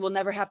probably we'll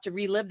never have to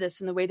relive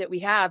this in the way that we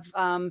have.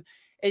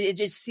 It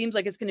just seems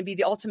like it's going to be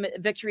the ultimate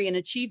victory and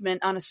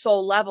achievement on a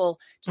soul level,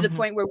 to the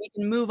point where we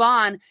can move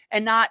on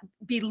and not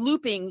be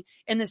looping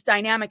in this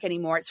dynamic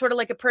anymore. It's sort of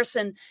like a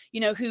person,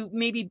 who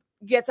maybe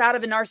gets out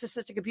of a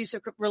narcissistic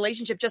abusive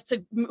relationship just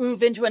to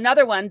move into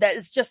another one that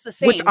is just the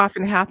same. Which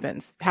often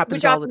happens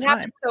all the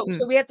time.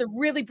 So we have to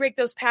really break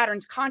those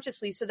patterns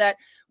consciously so that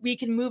we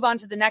can move on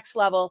to the next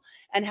level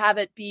and have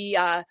it be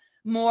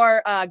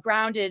more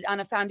grounded on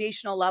a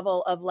foundational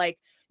level of like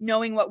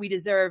knowing what we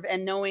deserve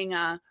and knowing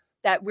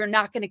that we're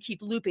not going to keep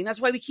looping.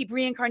 That's why we keep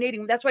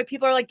reincarnating. That's why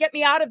people are like, get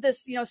me out of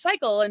this,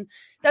 cycle. And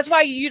that's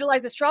why you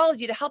utilize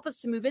astrology to help us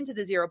to move into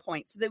the 0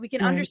 point, so that we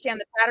can understand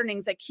the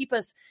patternings that keep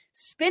us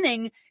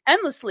spinning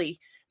endlessly,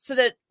 so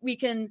that we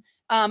can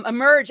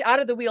emerge out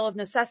of the wheel of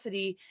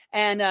necessity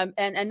and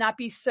not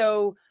be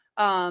so,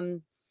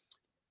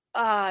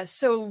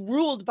 so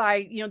ruled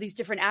by, these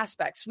different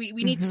aspects. We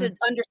need Mm-hmm. to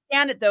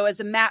understand it, though, as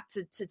a map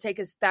to take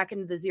us back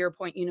into the 0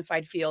 point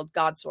unified field,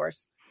 God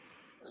source.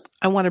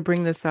 I want to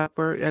bring this up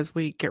as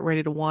we get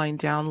ready to wind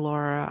down,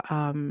 Laura,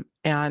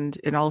 and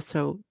it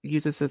also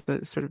use this as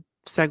a sort of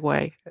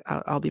segue.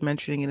 I'll be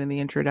mentioning it in the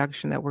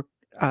introduction that we're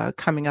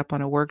coming up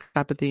on a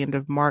workshop at the end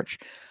of March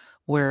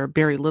where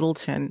Barry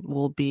Littleton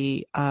will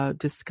be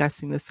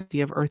discussing this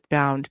idea of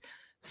earthbound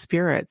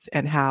spirits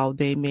and how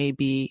they may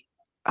be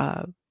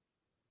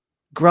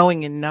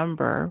growing in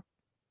number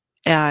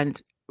and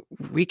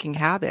wreaking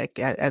havoc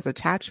as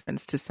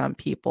attachments to some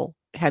people.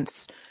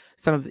 Hence,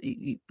 some of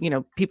the,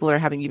 people are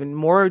having even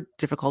more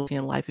difficulty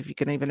in life. If you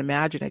can even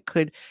imagine, it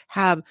could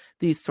have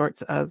these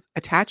sorts of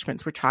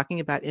attachments. We're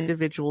talking about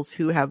individuals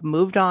who have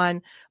moved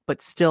on,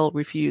 but still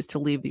refuse to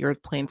leave the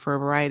earth plane for a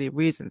variety of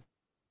reasons.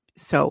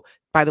 So,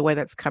 by the way,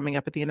 that's coming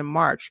up at the end of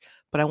March.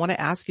 But I want to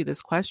ask you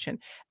this question.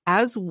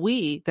 As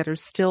we that are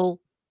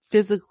still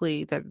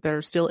physically, that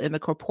are still in the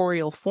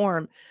corporeal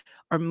form,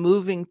 are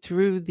moving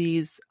through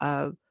these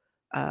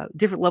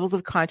different levels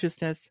of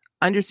consciousness,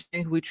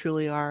 understanding who we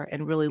truly are,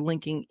 and really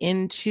linking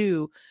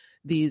into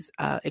these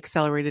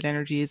accelerated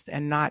energies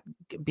and not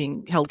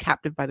being held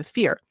captive by the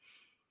fear.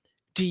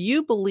 Do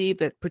you believe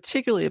that,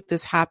 particularly if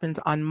this happens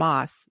en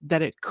masse,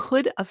 that it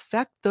could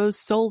affect those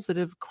souls that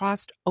have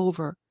crossed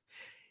over?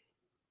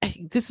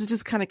 This has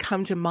just kind of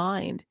come to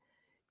mind.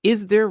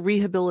 Is there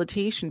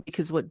rehabilitation?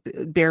 Because what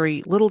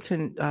Barry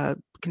Littleton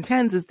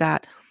contends is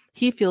that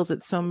he feels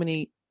that so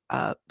many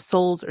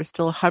souls are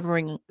still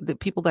hovering, the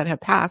people that have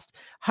passed,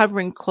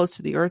 hovering close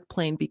to the earth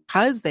plane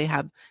because they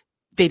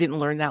didn't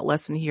learn that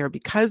lesson here,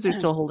 because they're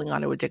still holding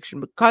on to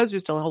addiction, because they're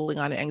still holding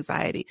on to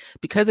anxiety,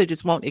 because they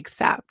just won't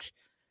accept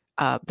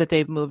that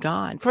they've moved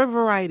on for a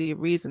variety of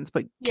reasons.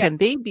 But can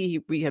they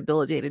be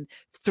rehabilitated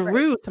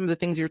through some of the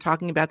things you're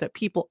talking about that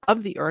people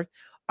of the earth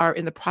are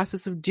in the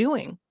process of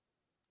doing?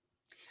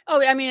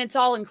 Oh, I mean, it's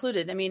all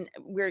included. I mean,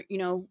 we're,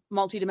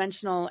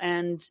 multidimensional,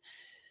 and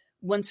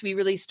once we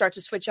really start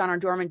to switch on our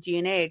dormant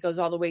DNA, it goes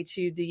all the way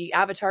to the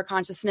avatar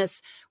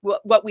consciousness,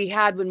 what we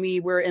had when we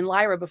were in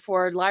Lyra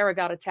before Lyra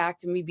got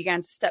attacked and we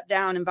began to step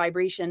down in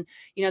vibration.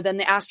 Then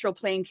the astral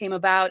plane came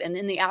about, and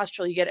in the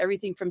astral, you get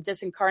everything from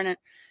disincarnate,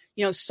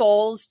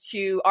 souls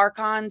to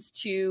archons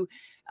to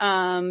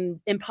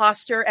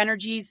imposter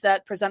energies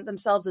that present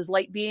themselves as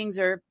light beings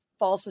or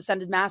false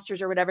ascended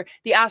masters or whatever.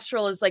 The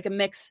astral is like a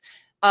mix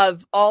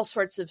of all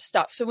sorts of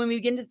stuff. So when we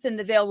begin to thin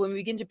the veil, when we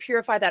begin to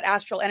purify that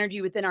astral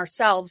energy within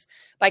ourselves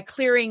by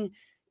clearing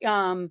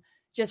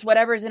just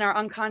whatever is in our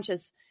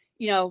unconscious,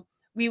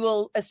 we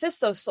will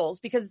assist those souls,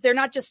 because they're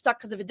not just stuck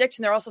because of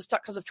addiction. They're also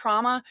stuck because of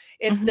trauma.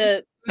 If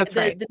the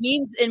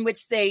means in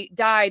which they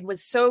died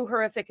was so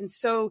horrific and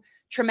so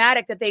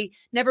traumatic that they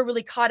never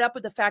really caught up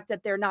with the fact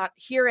that they're not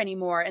here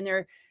anymore. And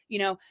they're,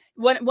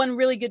 one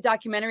really good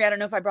documentary, I don't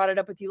know if I brought it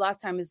up with you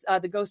last time, is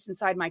The Ghost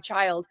Inside My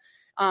Child.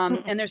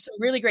 And there's some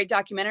really great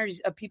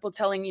documentaries of people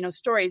telling,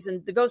 stories.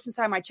 And The Ghost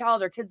Inside My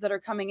Child are kids that are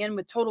coming in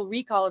with total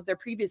recall of their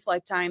previous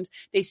lifetimes.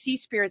 They see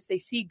spirits, they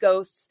see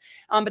ghosts,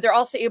 but they're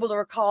also able to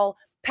recall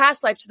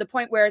past life to the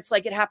point where it's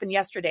like it happened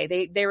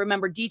yesterday. They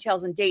remember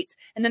details and dates.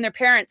 And then their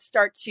parents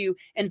start to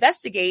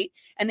investigate,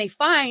 and they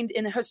find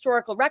in the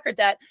historical record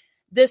that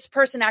this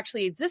person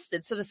actually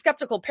existed. So the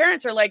skeptical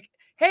parents are like,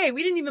 hey,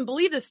 we didn't even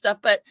believe this stuff,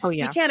 but we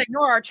can't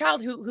ignore our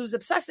child who's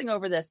obsessing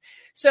over this.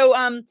 So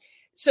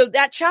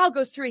that child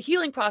goes through a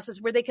healing process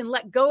where they can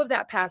let go of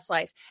that past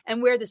life,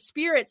 and where the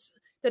spirits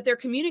that they're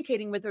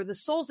communicating with, or the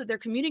souls that they're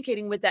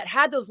communicating with that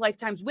had those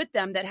lifetimes with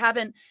them that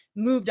haven't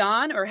moved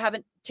on or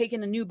haven't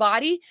taken a new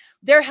body,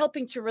 they're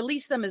helping to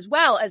release them as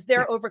well as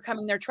they're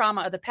overcoming their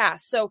trauma of the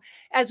past. So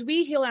as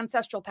we heal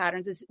ancestral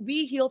patterns, as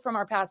we heal from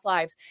our past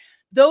lives,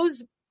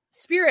 those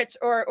spirits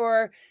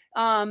or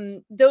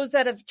those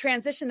that have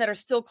transitioned that are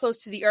still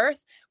close to the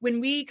earth,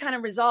 when we kind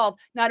of resolve,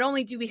 not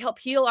only do we help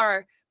heal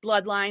our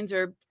bloodlines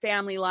or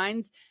family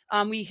lines,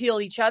 we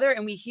heal each other,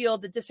 and we heal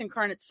the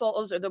disincarnate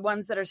souls, or the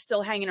ones that are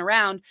still hanging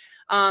around.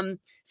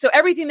 So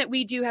everything that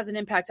we do has an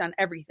impact on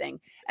everything.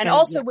 And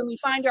also when we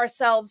find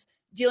ourselves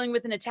dealing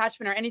with an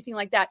attachment or anything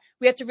like that,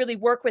 we have to really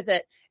work with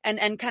it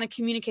and kind of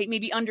communicate,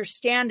 maybe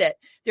understand it.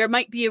 There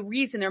might be a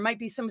reason, there might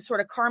be some sort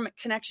of karmic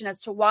connection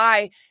as to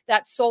why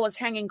that soul is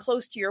hanging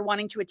close to you or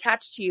wanting to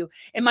attach to you.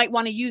 It might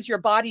want to use your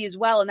body as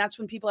well. And that's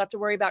when people have to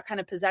worry about kind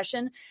of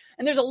possession.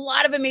 And there's a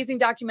lot of amazing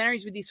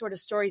documentaries with these sort of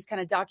stories,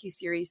 kind of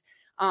docuseries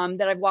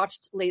that I've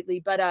watched lately.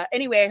 But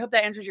anyway, I hope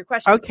that answers your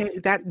question. Okay,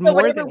 that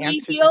more than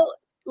answers it. Feel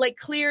like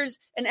clears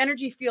an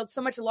energy field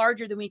so much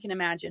larger than we can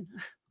imagine.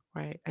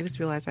 Right. I just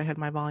realized I had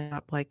my volume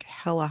up like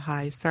hella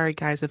high. Sorry,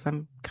 guys, if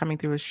I'm coming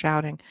through with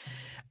shouting.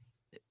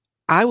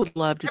 I would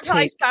love to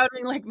take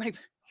shouting like my.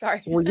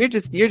 Sorry. Well, you're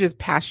just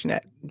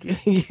passionate.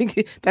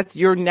 That's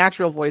your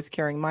natural voice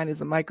carrying. Mine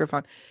is a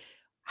microphone.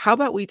 How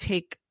about we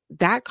take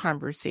that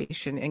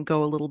conversation and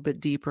go a little bit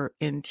deeper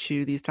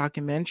into these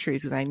documentaries?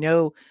 Because I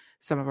know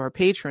some of our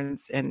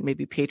patrons and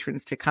maybe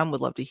patrons to come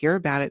would love to hear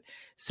about it.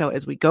 So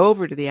as we go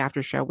over to the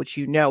after show, which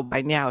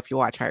by now, if you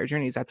watch Higher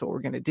Journeys, that's what we're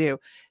going to do.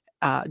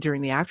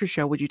 during the after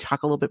show, would you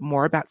talk a little bit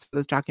more about some of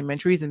those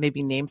documentaries and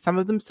maybe name some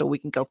of them so we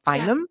can go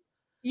find them?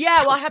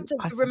 Yeah, well, I have to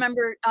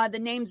remember the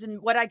names,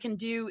 and what I can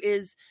do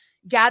is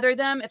gather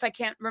them if I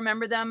can't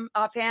remember them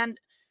offhand.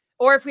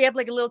 Or if we have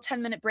like a little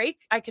 10-minute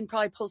break, I can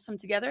probably pull some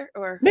together.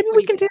 Or maybe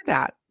we can do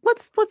that.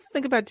 Let's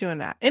think about doing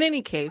that. In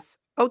any case,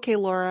 okay,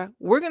 Laura,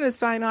 we're going to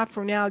sign off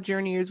for now,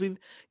 Journeyers. We've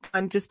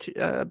gone just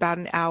about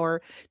an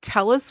hour.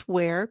 Tell us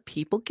where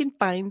people can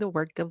find the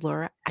work of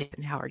Laura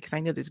Eisenhower, because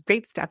I know there's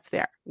great stuff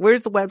there.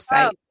 Where's the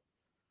website?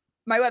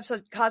 My website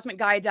is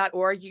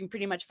cosmicgaia.org. You can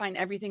pretty much find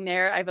everything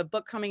there. I have a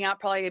book coming out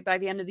probably by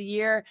the end of the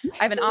year.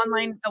 I have an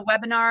online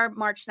webinar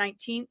March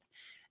 19th.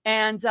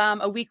 And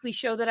a weekly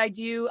show that I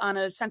do on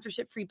a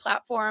censorship-free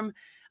platform.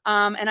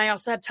 And I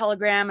also have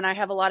Telegram, and I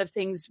have a lot of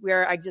things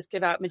where I just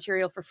give out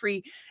material for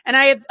free. And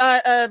I have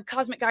a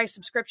Cosmic Gaia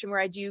subscription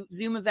where I do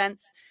Zoom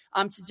events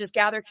to just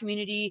gather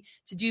community,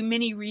 to do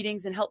mini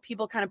readings and help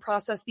people kind of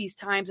process these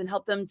times and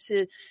help them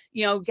to,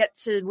 get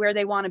to where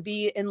they want to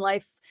be in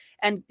life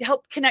and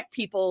help connect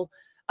people,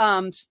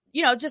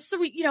 just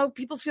so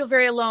people feel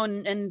very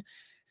alone and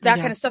that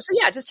kind of stuff. So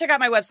yeah, just check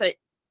out my website.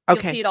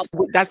 Okay, see it all.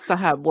 That's the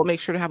hub. We'll make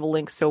sure to have a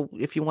link. So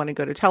if you want to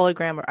go to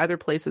Telegram or other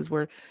places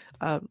where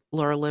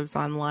Laura lives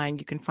online,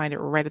 you can find it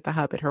right at the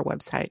hub at her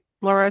website.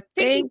 Laura,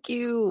 thank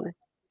you.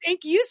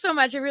 Thank you so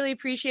much. I really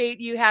appreciate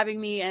you having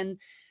me. And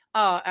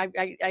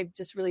I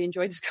just really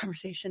enjoyed this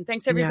conversation.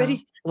 Thanks, everybody. Yeah.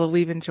 Well,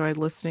 we've enjoyed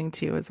listening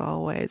to you as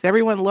always.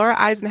 Everyone, Laura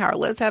Eisenhower.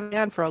 Let's have a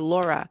hand for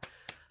Laura.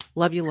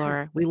 Love you,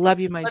 Laura. We love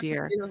you, my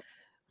dear.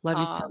 Love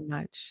you so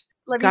much.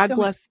 God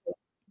bless.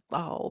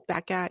 Oh,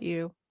 back at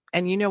you.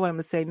 And you know what I'm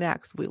going to say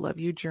next. We love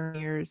you,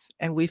 Journeyers,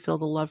 and we feel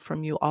the love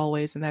from you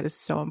always. And that is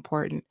so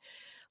important.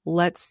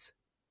 Let's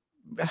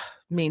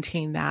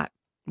maintain that.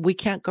 We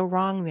can't go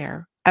wrong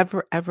there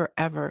ever, ever,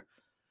 ever.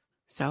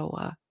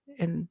 So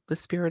in the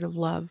spirit of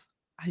love,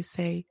 I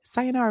say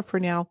sayonara for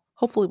now.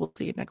 Hopefully we'll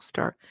see you next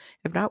star.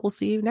 If not, we'll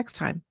see you next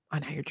time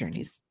on Higher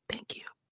Journeys. Thank you.